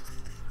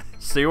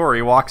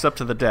 Sayori walks up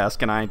to the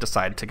desk and I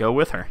decide to go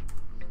with her.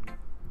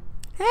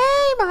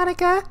 Hey,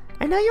 Monika.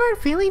 I know you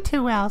aren't feeling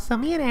too well, so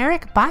me and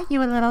Eric bought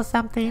you a little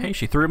something. Hey,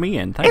 she threw me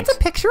in. Thanks. It's a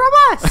picture of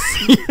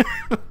us!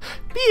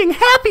 Being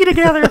happy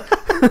together.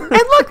 And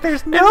look,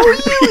 there's no you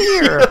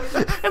here!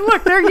 And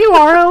look, there you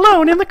are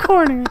alone in the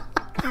corner.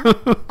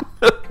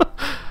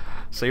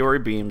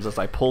 Sayori beams as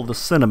I pull the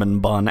cinnamon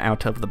bun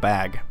out of the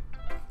bag.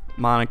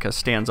 Monika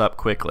stands up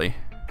quickly.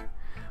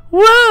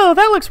 Whoa,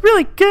 that looks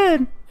really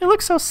good. It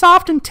looks so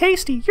soft and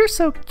tasty. You're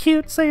so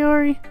cute,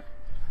 Sayori.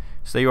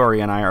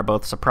 Sayori and I are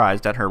both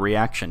surprised at her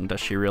reaction. Does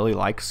she really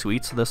like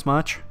sweets this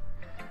much?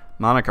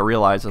 Monika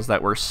realizes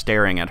that we're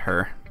staring at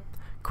her.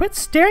 Quit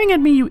staring at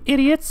me, you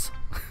idiots.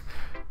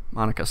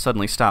 Monika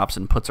suddenly stops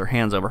and puts her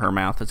hands over her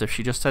mouth as if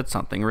she just said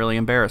something really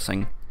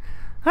embarrassing.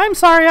 I'm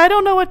sorry, I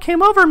don't know what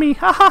came over me.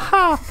 Ha ha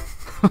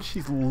ha.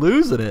 She's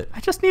losing it.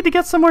 I just need to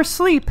get some more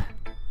sleep.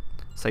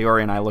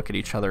 Sayori and I look at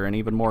each other in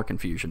even more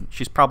confusion.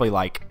 She's probably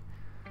like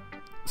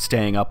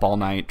staying up all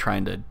night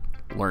trying to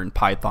learn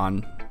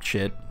Python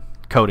shit,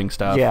 coding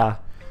stuff. Yeah.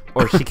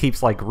 Or she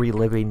keeps like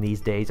reliving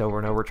these days over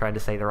and over trying to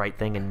say the right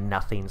thing and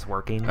nothing's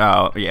working.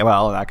 Oh, yeah,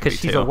 well, that could be Because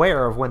she's too.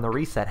 aware of when the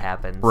reset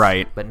happens.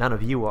 Right. But none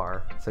of you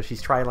are. So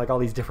she's trying like all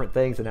these different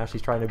things and now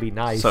she's trying to be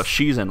nice. So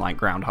she's in like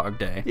Groundhog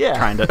Day. Yeah.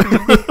 Trying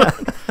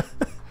to.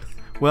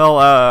 Well,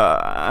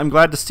 I'm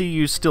glad to see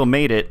you still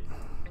made it.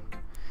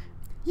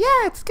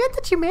 Yeah, it's good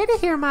that you made it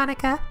here,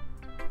 Monika.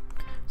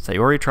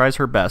 Sayori tries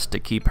her best to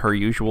keep her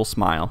usual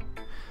smile.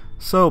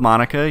 So,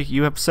 Monika,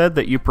 you have said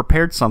that you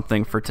prepared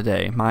something for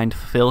today. Mind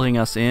filling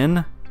us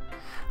in?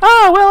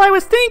 Oh, well, I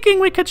was thinking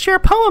we could share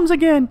poems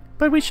again,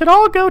 but we should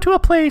all go to a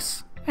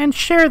place and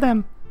share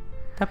them.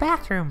 The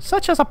bathroom.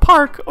 Such as a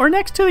park or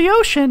next to the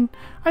ocean.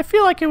 I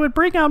feel like it would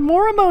bring out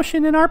more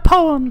emotion in our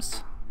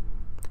poems.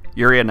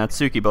 Yuri and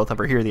Natsuki both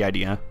overhear the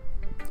idea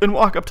and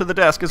walk up to the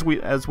desk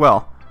as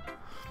well.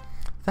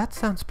 That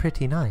sounds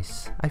pretty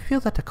nice. I feel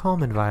that a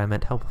calm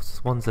environment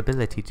helps one's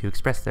ability to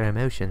express their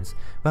emotions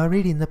while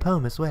reading the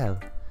poem as well.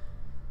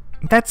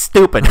 That's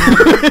stupid.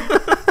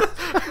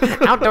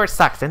 Outdoors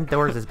sucks.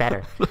 Indoors is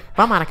better.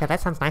 Well, Monika, that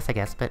sounds nice, I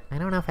guess, but I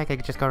don't know if I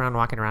could just go around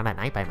walking around at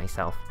night by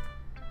myself.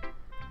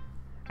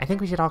 I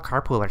think we should all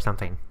carpool or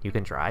something. You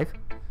can drive?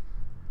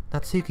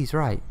 Natsuki's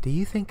right. Do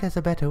you think there's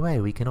a better way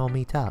we can all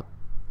meet up?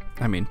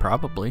 I mean,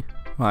 probably.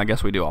 Well, I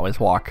guess we do always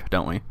walk,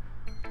 don't we?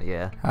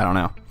 Yeah. I don't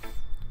know.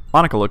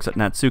 Monika looks at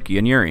Natsuki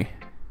and Yuri.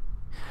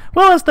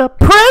 Well, as the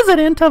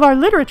president of our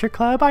literature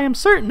club, I am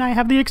certain I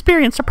have the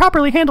experience to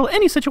properly handle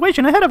any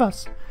situation ahead of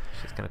us.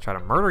 She's gonna try to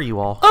murder you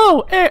all.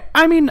 Oh,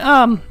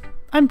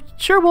 I'm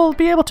sure we'll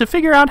be able to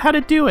figure out how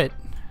to do it.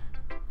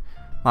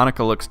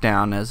 Monika looks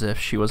down as if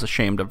she was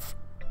ashamed of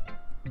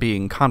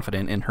being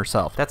confident in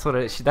herself. That's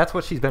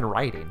what she's been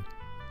writing.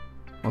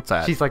 What's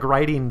that? She's like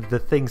writing the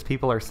things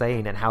people are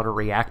saying and how to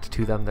react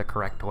to them the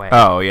correct way.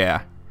 Oh,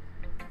 yeah.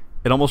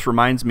 It almost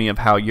reminds me of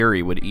how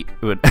Yuri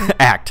would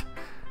act.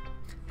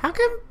 How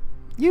come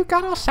you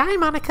got all shy,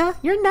 Monika?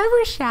 You're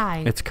never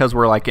shy. It's because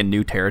we're like in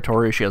new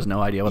territory. She has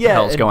no idea what the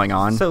hell's and going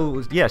on.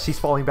 So yeah, she's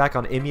falling back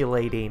on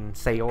emulating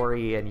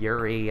Sayori and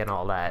Yuri and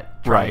all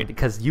that. Right.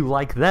 Because you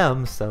like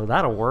them, so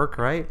that'll work,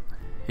 right?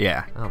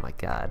 Yeah. Oh my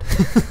god.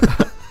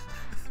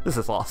 This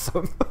is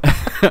awesome.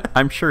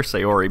 I'm sure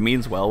Sayori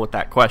means well with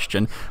that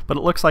question, but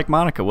it looks like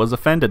Monika was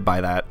offended by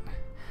that.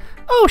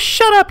 Oh,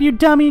 shut up, you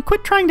dummy.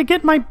 Quit trying to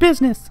get my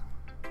business.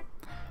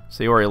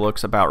 Sayori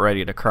looks about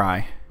ready to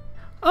cry.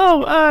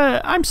 Oh,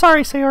 I'm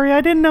sorry, Sayori.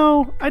 I don't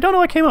know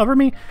what came over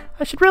me.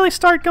 I should really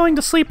start going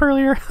to sleep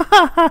earlier.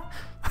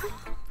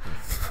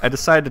 I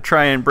decide to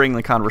try and bring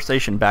the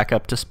conversation back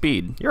up to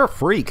speed. You're a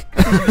freak.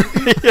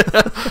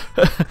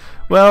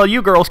 Well,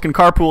 you girls can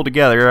carpool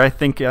together. I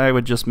think I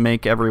would just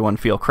make everyone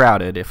feel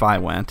crowded if I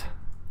went.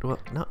 Well,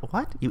 no,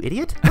 what? You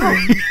idiot?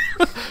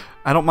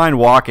 I don't mind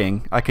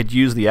walking. I could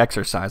use the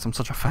exercise. I'm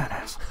such a fat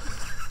ass.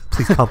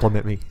 Please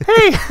compliment me.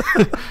 Hey,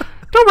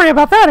 don't worry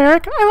about that,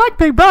 Eric. I like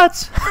big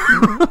butts.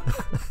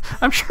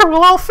 I'm sure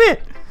we'll all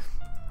fit.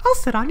 I'll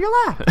sit on your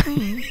lap.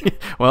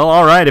 Well,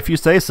 all right, if you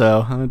say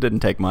so. It didn't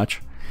take much.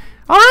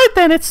 All right,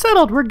 then, it's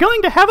settled. We're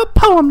going to have a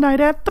poem night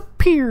at the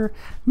pier.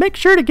 Make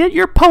sure to get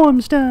your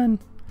poems done.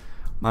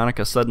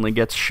 Monika suddenly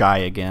gets shy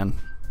again.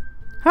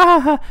 Ha ha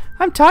ha.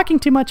 I'm talking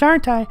too much,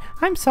 aren't I?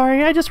 I'm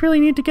sorry. I just really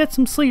need to get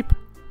some sleep.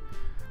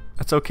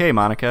 That's okay,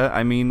 Monika.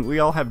 I mean, we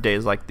all have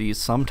days like these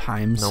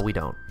sometimes. No, we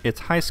don't.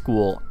 It's high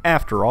school,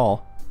 after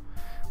all.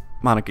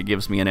 Monika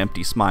gives me an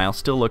empty smile,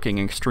 still looking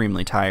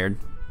extremely tired.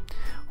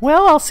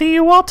 Well, I'll see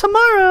you all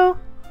tomorrow.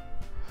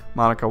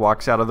 Monika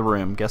walks out of the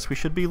room. Guess we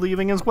should be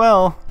leaving as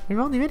well. We've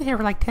only been here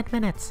for like 10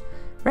 minutes.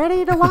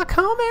 Ready to walk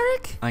home,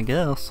 Eric? I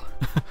guess.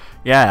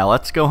 Yeah,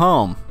 let's go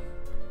home.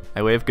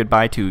 I wave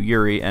goodbye to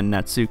Yuri and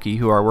Natsuki,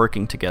 who are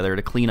working together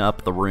to clean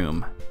up the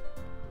room.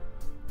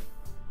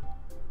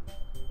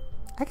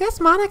 I guess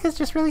Monika's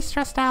just really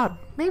stressed out.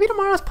 Maybe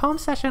tomorrow's poem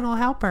session will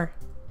help her.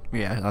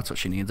 Yeah, that's what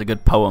she needs, a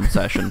good poem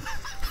session.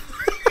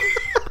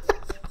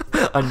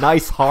 A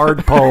nice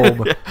hard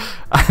poem.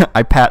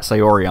 I pat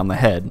Sayori on the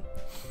head.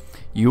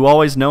 You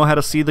always know how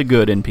to see the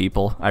good in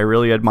people. I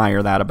really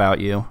admire that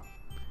about you.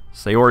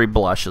 Sayori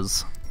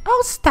blushes.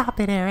 Oh, stop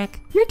it,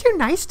 Eric. You're too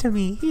nice to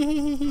me.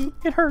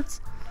 It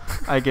hurts.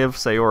 I give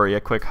Sayori a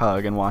quick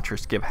hug and watch her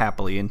skip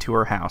happily into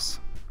her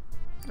house.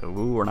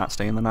 Ooh, we're not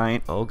staying the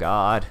night. Oh,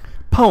 God.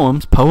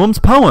 Poems, poems,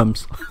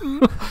 poems.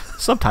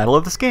 Subtitle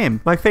of this game.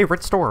 My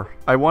favorite store.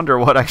 I wonder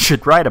what I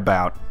should write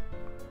about.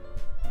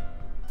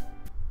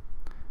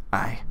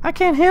 I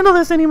can't handle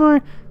this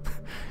anymore.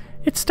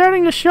 It's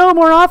starting to show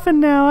more often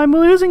now. I'm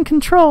losing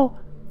control.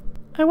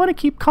 I want to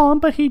keep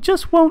calm, but he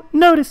just won't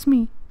notice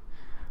me.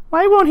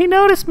 Why won't he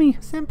notice me?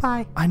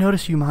 Senpai. I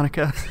notice you,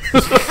 Monika.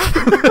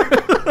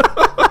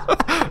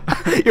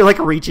 You're like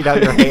reaching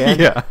out your hand.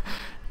 Yeah.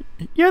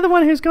 You're the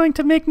one who's going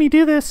to make me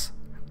do this.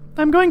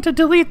 I'm going to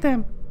delete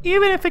them,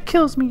 even if it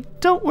kills me.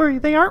 Don't worry,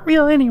 they aren't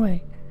real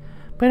anyway.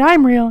 But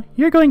I'm real.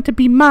 You're going to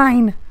be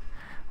mine.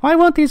 Why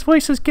won't these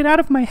voices get out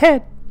of my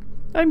head?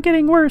 I'm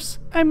getting worse.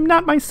 I'm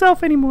not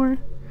myself anymore.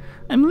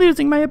 I'm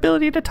losing my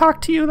ability to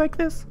talk to you like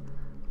this.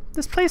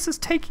 This place is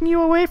taking you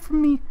away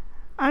from me.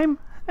 I'm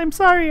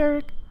sorry,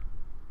 Eric.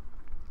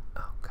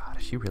 Oh, God.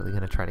 Is she really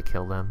going to try to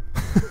kill them?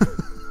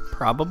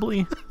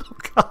 Probably. Oh,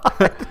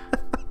 God.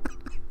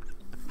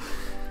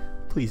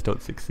 Please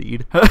don't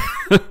succeed.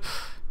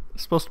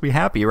 It's supposed to be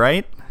happy,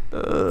 right?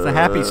 It's a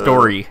happy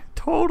story.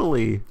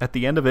 Totally. At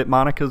the end of it,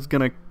 Monika's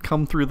gonna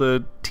come through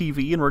the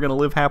TV and we're gonna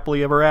live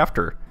happily ever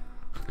after.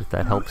 If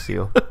that helps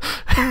you.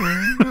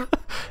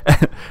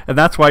 And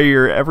that's why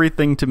you're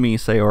everything to me,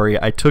 Sayori.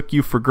 I took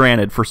you for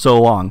granted for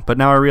so long, but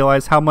now I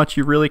realize how much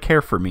you really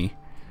care for me.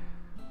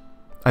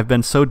 I've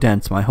been so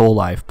dense my whole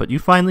life, but you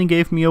finally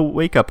gave me a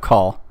wake-up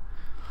call.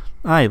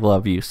 I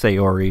love you,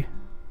 Sayori.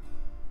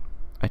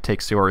 I take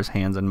Sayori's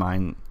hands in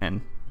mine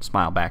and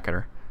smile back at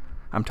her.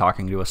 I'm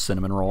talking to a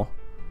cinnamon roll.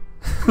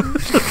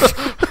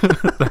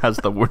 That has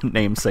the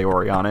name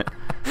Sayori on it.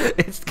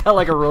 It's got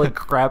like a really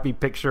crappy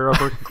picture of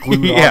her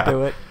glued Yeah.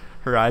 onto it.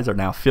 Her eyes are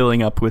now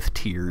filling up with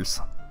tears.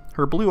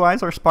 Her blue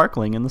eyes are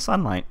sparkling in the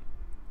sunlight.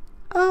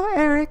 Oh,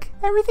 Eric,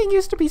 everything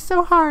used to be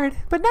so hard,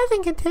 but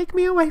nothing can take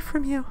me away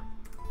from you.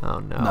 Oh,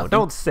 no. Nothing.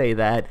 Don't say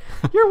that.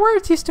 Your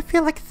words used to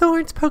feel like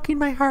thorns poking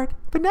my heart,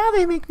 but now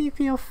they make me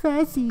feel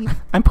fuzzy.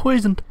 I'm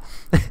poisoned.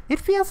 It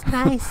feels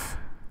nice.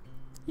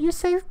 You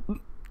saved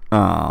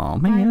Oh,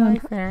 my man.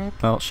 life, Eric.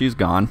 Well, she's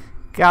gone.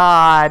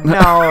 God,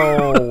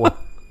 no.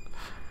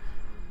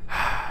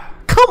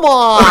 Come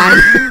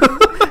on.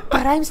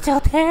 But I'm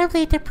still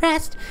terribly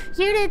depressed.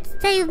 You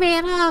didn't save me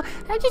at all.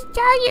 I'm just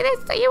telling you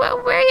this so you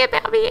won't worry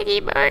about me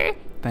anymore.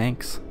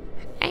 Thanks.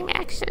 I'm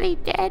actually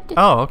dead.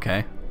 Oh,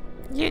 okay.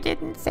 You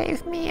didn't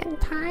save me in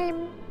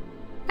time.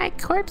 My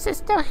corpse is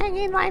still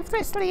hanging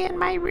lifelessly in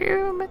my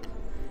room.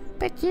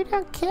 But you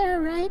don't care,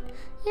 right?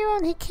 You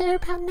only care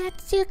about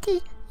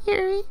Natsuki,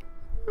 Yuri,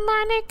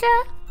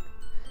 Monika.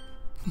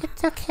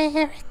 It's okay,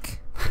 Eric.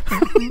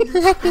 Let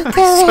me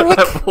go, Eric.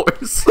 That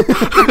voice.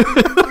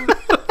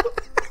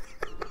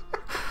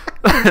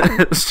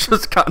 It's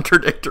just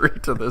contradictory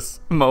to this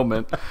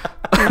moment. Get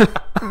out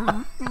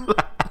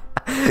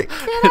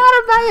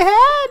of my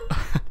head!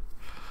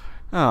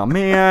 Oh,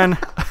 man.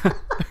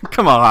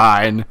 Come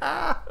on.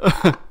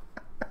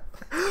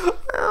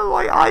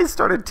 My eyes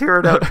started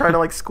tearing out trying to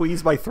like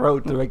squeeze my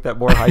throat to make that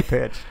more high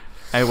pitch.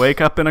 I wake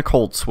up in a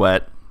cold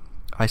sweat.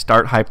 I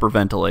start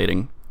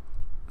hyperventilating.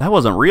 That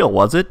wasn't real,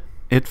 was it?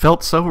 It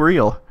felt so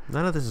real.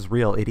 None of this is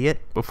real,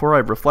 idiot. Before I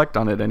reflect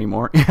on it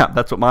anymore. Yeah,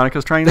 that's what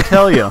Monika's trying to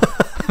tell you.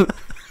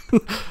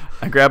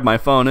 I grab my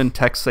phone and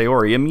text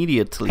Sayori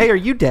immediately. Hey, are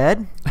you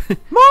dead?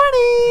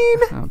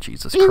 Morning! Oh,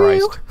 Jesus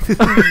Christ.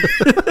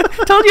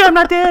 Told you I'm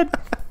not dead.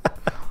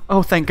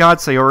 Oh, thank God,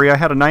 Sayori. I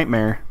had a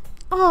nightmare.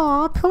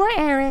 Aw, poor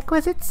Eric.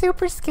 Was it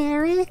super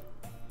scary?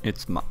 Did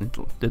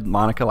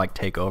Monika, like,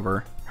 take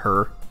over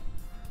her?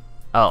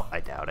 Oh, I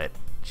doubt it.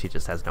 She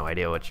just has no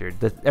idea what you're...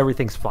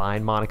 Everything's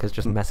fine. Monika's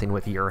just messing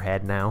with your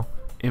head now.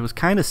 It was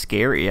kind of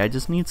scary. I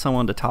just need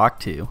someone to talk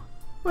to.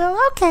 Well,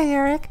 okay,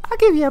 Eric. I'll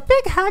give you a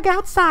big hug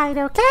outside,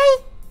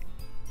 okay?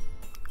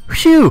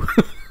 Phew!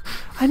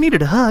 I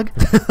needed a hug.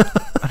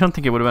 I don't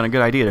think it would have been a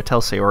good idea to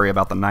tell Sayori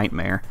about the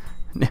nightmare.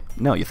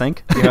 No, you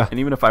think? Yeah. And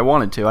even if I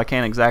wanted to, I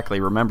can't exactly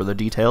remember the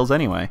details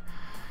anyway.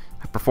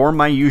 I perform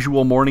my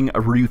usual morning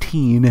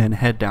routine and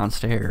head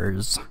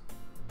downstairs.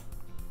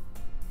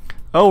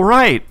 Oh,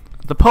 right!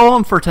 The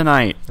poem for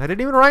tonight. I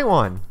didn't even write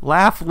one.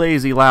 Laugh,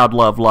 lazy, loud,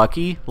 love,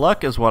 lucky.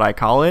 Luck is what I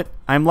call it.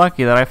 I'm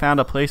lucky that I found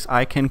a place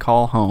I can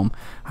call home.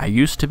 I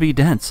used to be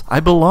dense.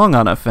 I belong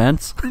on a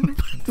fence.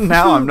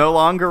 Now I'm no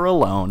longer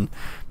alone,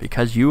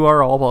 because you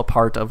are all a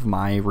part of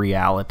my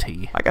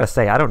reality. I gotta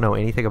say, I don't know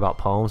anything about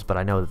poems, but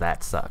I know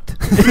that sucked.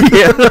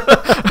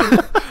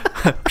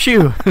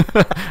 Phew.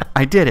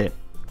 I did it.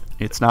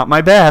 It's not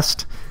my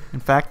best. In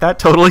fact, that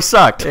totally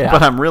sucked. Yeah.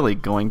 But I'm really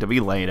going to be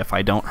late if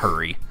I don't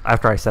hurry.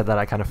 After I said that,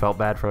 I kind of felt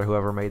bad for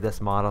whoever made this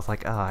mod. I was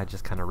like, oh, I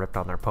just kind of ripped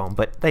on their poem,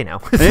 but they know.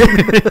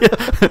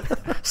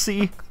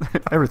 See?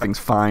 Everything's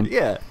fine.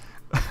 Yeah.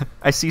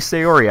 I see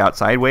Sayori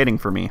outside waiting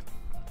for me.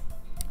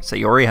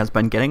 Sayori has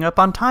been getting up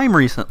on time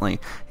recently.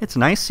 It's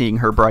nice seeing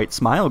her bright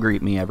smile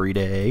greet me every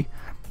day.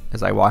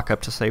 As I walk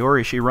up to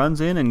Sayori, she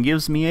runs in and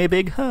gives me a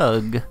big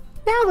hug.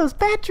 Now those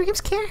bad dreams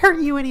can't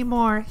hurt you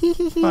anymore. Hee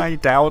hee hee. I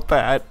doubt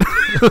that.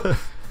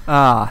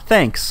 Ah,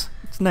 thanks.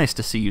 It's nice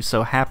to see you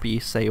so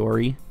happy,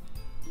 Sayori.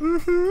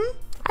 Mm-hmm.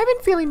 I've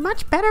been feeling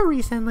much better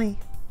recently.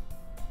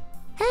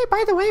 Hey,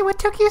 by the way, what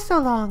took you so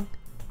long?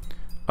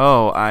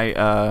 Oh,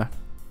 I,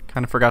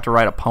 kind of forgot to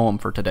write a poem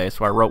for today,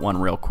 so I wrote one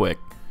real quick.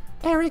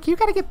 Eric, you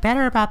gotta get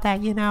better about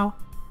that, you know.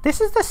 This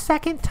is the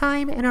second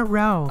time in a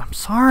row. I'm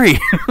sorry.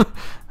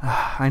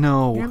 I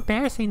know. You're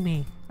embarrassing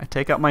me. I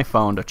take out my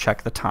phone to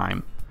check the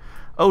time.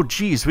 Oh,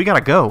 geez, we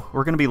gotta go.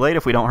 We're gonna be late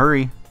if we don't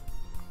hurry.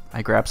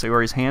 I grab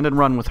Sayori's hand and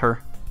run with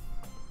her.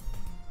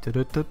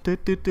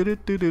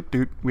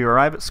 We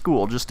arrive at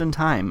school just in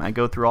time. I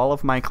go through all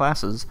of my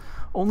classes,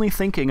 only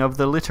thinking of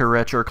the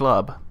literature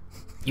club.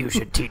 You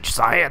should teach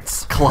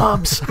science.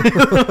 Clubs!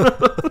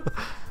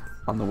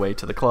 On the way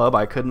to the club,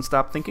 I couldn't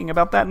stop thinking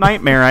about that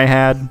nightmare I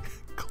had.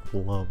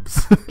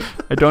 Clubs.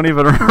 I don't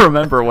even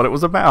remember what it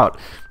was about,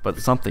 but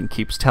something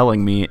keeps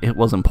telling me it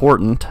was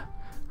important.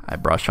 I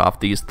brush off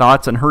these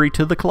thoughts and hurry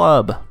to the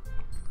club.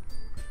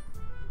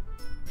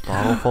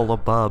 Bottle full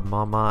of bub,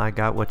 mama. I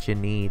got what you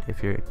need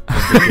if you're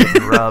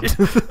getting rubbed.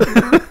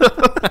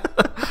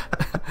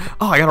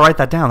 Oh, I gotta write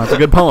that down. That's a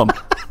good poem.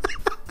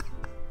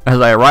 As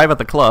I arrive at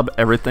the club,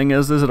 everything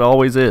is as it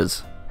always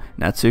is.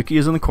 Natsuki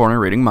is in the corner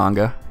reading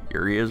manga.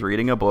 Yuri is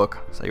reading a book.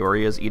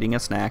 Sayori is eating a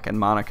snack, and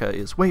Monika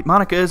is... Wait,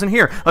 Monika isn't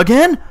here!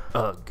 Again?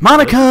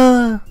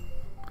 Monika!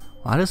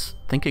 Why does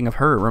thinking of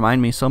her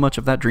remind me so much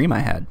of that dream I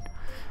had?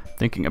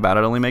 Thinking about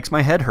it only makes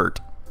my head hurt.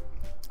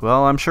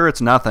 Well, I'm sure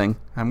it's nothing.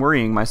 I'm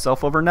worrying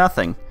myself over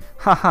nothing.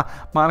 Haha,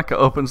 Monika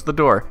opens the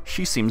door.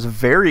 She seems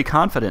very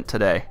confident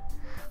today.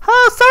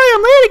 Oh, sorry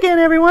I'm late again,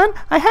 everyone.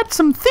 I had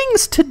some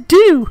things to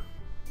do.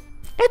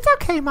 It's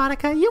okay,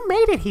 Monika. You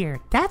made it here.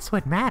 That's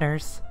what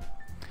matters.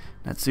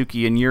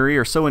 Natsuki and Yuri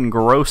are so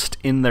engrossed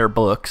in their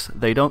books,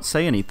 they don't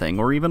say anything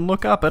or even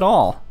look up at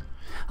all.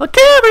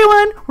 Okay,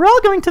 everyone. We're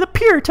all going to the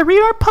pier to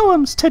read our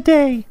poems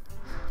today.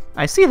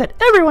 I see that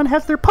everyone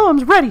has their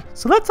poems ready,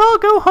 so let's all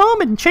go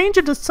home and change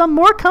into some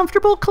more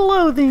comfortable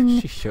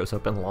clothing. She shows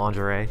up in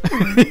lingerie.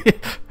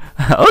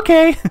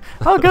 Okay,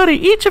 I'll go to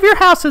each of your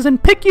houses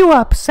and pick you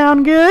up.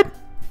 Sound good?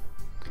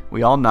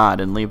 We all nod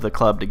and leave the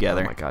club Oh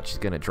together. my god, she's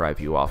gonna drive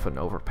you off an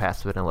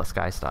overpass Vanilla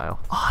Sky style.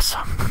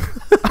 Awesome.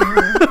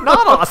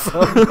 Not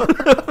awesome!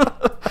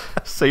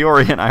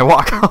 Sayori and I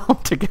walk home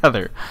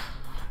together.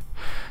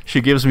 She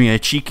gives me a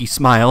cheeky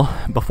smile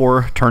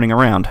before turning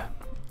around.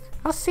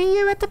 I'll see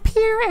you at the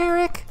pier,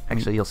 Eric.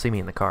 Actually, you'll see me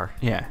in the car.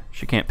 Yeah,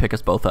 she can't pick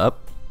us both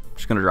up.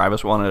 She's going to drive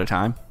us one at a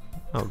time.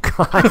 Oh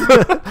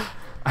god.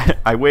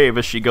 I wave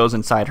as she goes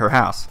inside her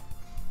house.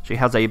 She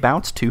has a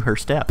bounce to her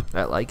step.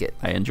 I like it.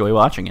 I enjoy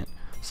watching it.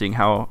 Seeing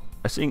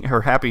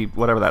her happy,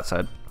 whatever that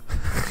said.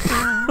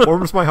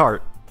 Warms my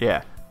heart.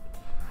 Yeah.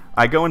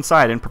 I go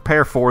inside and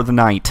prepare for the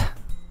night.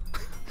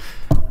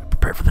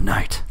 Prepare for the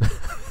night.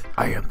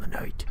 I am the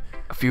night.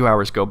 A few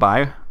hours go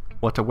by.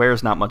 What to wear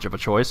is not much of a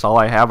choice. All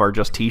I have are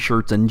just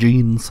t-shirts and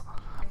jeans.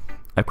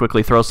 I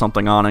quickly throw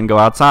something on and go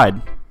outside.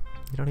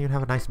 You don't even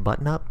have a nice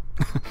button-up?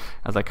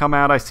 As I come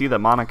out, I see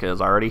that Monika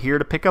is already here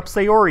to pick up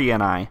Sayori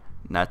and I.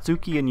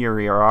 Natsuki and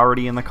Yuri are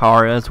already in the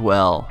car as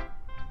well.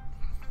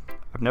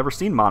 I've never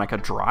seen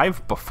Monika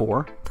drive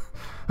before.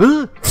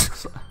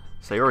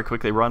 Sayori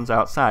quickly runs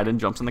outside and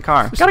jumps in the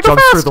car. Gotta go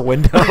Jumps fast. through the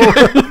window.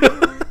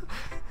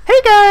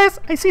 Hey guys,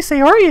 I see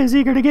Sayori is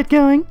eager to get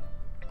going.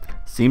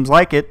 Seems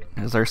like it.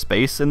 Is there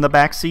space in the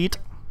back seat?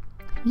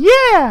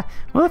 Yeah,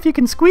 well if you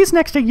can squeeze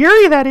next to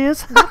Yuri, that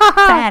is.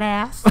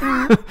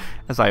 Badass.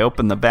 As I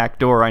open the back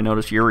door, I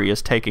notice Yuri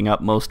is taking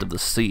up most of the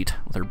seat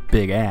with her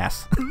big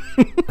ass.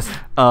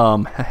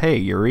 Hey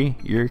Yuri,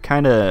 you're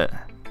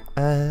kinda...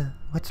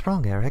 What's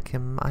wrong, Eric?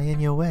 Am I in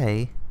your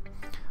way?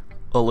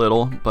 A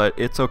little, but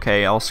it's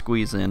okay, I'll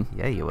squeeze in.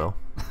 Yeah, you will.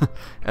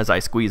 As I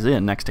squeeze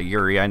in next to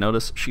Yuri, I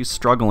notice she's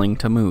struggling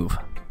to move.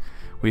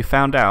 We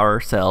found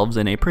ourselves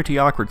in a pretty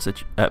awkward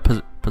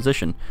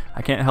position.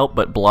 I can't help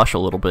but blush a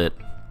little bit.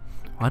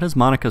 Why does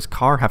Monika's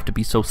car have to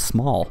be so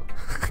small?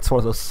 It's one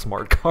of those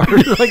smart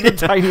cars, like the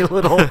tiny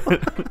little...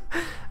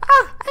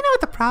 I know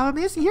what the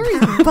problem is.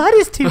 Yuri's butt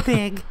is too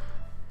big.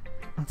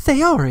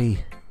 Sayori!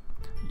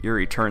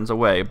 Yuri turns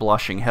away,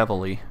 blushing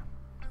heavily.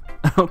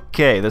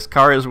 Okay, this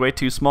car is way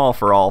too small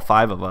for all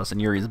 5 of us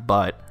and Yuri's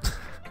butt.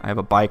 I have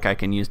a bike I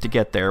can use to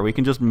get there. We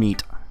can just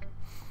meet.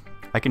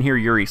 I can hear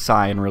Yuri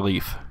sigh in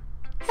relief.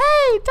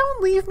 Hey,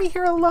 don't leave me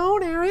here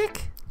alone,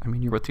 Eric. I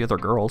mean, you're with the other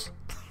girls.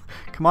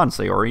 Come on,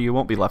 Sayori, you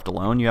won't be left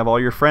alone. You have all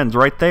your friends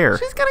right there.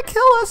 She's gonna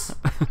kill us.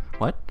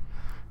 What?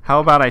 How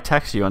about I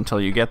text you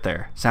until you get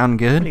there? Sound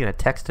Are you good? gonna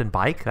text and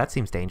bike? That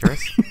seems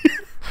dangerous.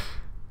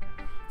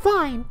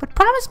 Fine, but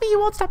promise me you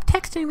won't stop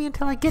texting me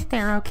until I get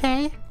there,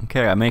 okay?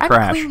 Okay, I may I'm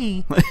crash.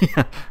 clingy.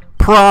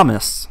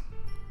 Promise.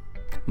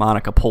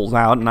 Monika pulls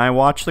out, and I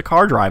watch the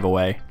car drive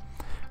away.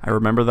 I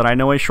remember that I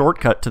know a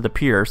shortcut to the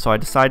pier, so I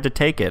decide to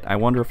take it. I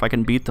wonder if I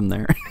can beat them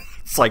there.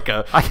 It's like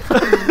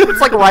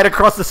It's like right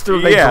across the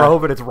street. They Yeah.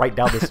 drove, and it's right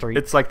down the street.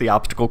 it's like the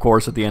obstacle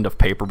course at the end of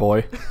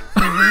Paperboy.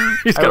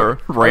 He's got to I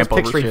was ramp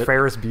over picturing shit.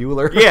 Ferris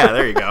Bueller. Yeah,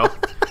 there you go.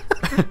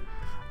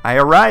 I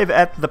arrive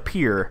at the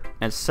pier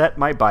and set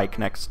my bike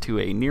next to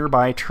a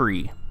nearby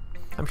tree.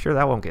 I'm sure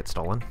that won't get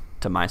stolen.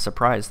 To my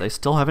surprise, they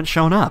still haven't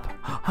shown up.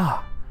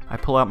 I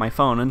pull out my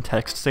phone and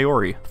text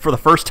Sayori. For the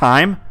first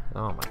time?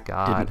 Oh my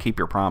god. Didn't keep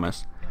your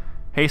promise.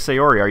 Hey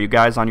Sayori, are you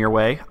guys on your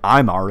way?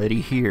 I'm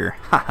already here.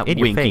 In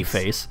your Winky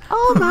face. face.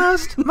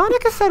 Almost.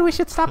 Monika said we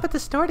should stop at the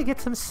store to get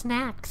some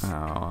snacks.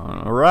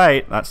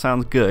 Alright, that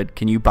sounds good.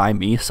 Can you buy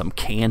me some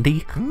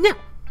candy? No.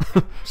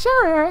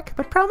 Sure, Eric,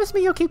 but promise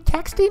me you'll keep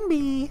texting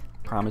me.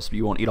 Promise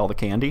you won't eat all the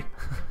candy?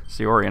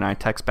 Sayori and I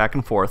text back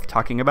and forth,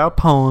 talking about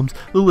poems,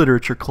 the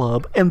literature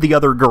club, and the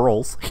other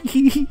girls. Do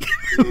you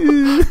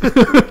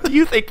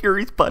think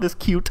Yuri's butt is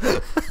cute?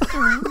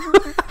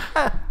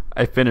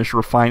 I finish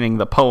refining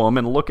the poem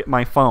and look at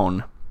my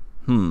phone.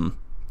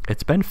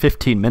 It's been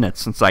 15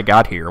 minutes since I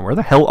got here. Where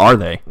the hell are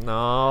they?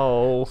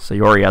 No.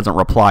 Sayori hasn't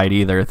replied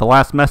either. The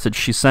last message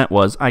she sent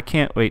was, I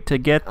can't wait to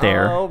get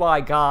there. Oh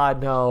my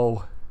god,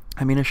 no.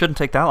 I mean, it shouldn't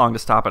take that long to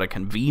stop at a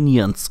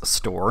convenience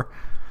store.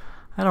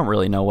 I don't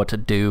really know what to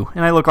do,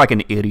 and I look like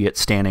an idiot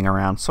standing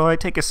around, so I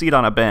take a seat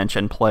on a bench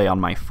and play on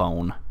my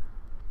phone.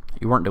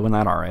 You weren't doing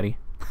that already.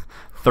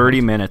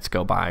 30 minutes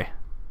go by.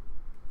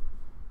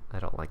 I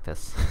don't like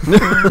this.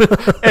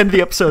 End the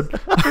episode.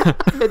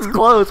 It's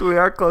close. We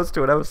are close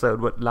to an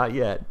episode, but not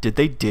yet. Did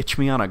they ditch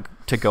me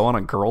to go on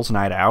a girls'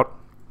 night out?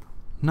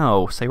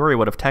 No, Sayori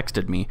would have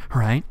texted me,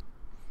 right?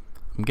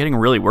 I'm getting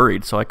really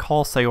worried, so I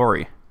call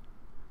Sayori.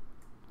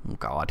 Oh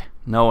god,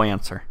 no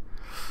answer.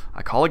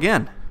 I call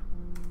again.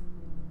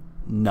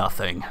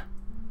 Nothing.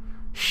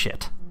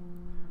 Shit.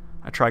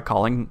 I try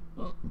calling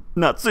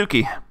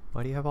Natsuki.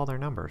 Why do you have all their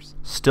numbers?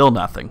 Still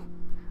nothing.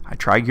 I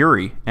try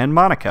Yuri and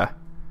Monika.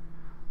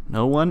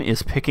 No one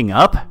is picking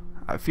up?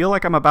 I feel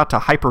like I'm about to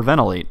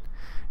hyperventilate.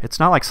 It's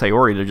not like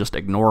Sayori to just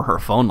ignore her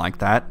phone like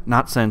that.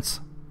 Not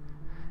since...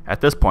 At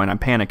this point, I'm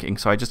panicking,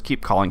 so I just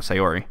keep calling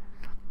Sayori.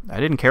 I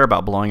didn't care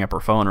about blowing up her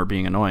phone or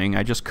being annoying.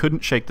 I just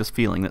couldn't shake this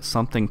feeling that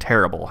something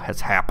terrible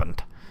has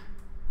happened.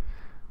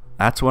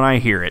 That's when I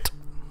hear it.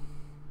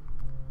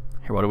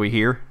 Here, what do we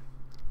hear?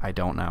 I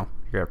don't know.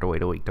 You're gonna have to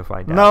wait a week to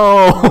find out.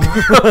 No!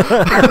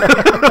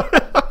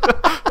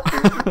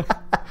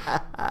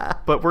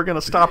 But we're going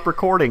to stop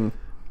recording.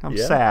 I'm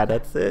sad.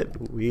 That's it.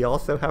 We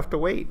also have to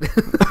wait.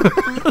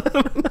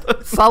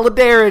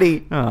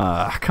 Solidarity.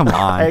 Come on.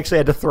 I actually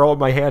had to throw up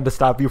my hand to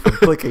stop you from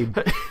clicking.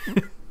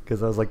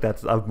 Because I was like,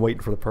 I'm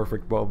waiting for the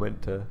perfect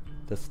moment to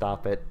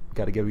stop it.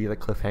 Got to give you the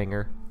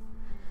cliffhanger.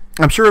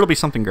 I'm sure it'll be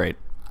something great.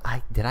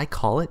 Did I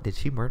call it? Did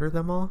she murder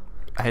them all?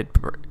 I had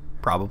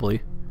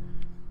probably.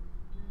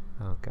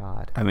 Oh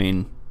God. I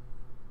mean,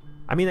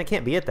 that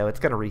can't be it though. It's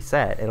gonna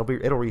reset. It'll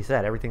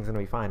reset. Everything's gonna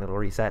be fine. It'll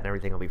reset and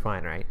everything will be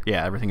fine, right?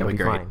 yeah, everything will It'll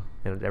be great.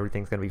 fine.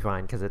 Everything's gonna be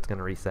fine because it's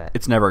gonna reset.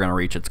 It's never going to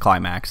reach its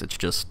climax. It's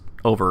just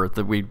over.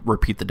 We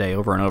repeat the day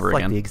over and over It's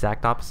like again. the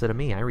exact opposite of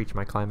me. I reach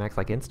my climax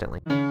like instantly.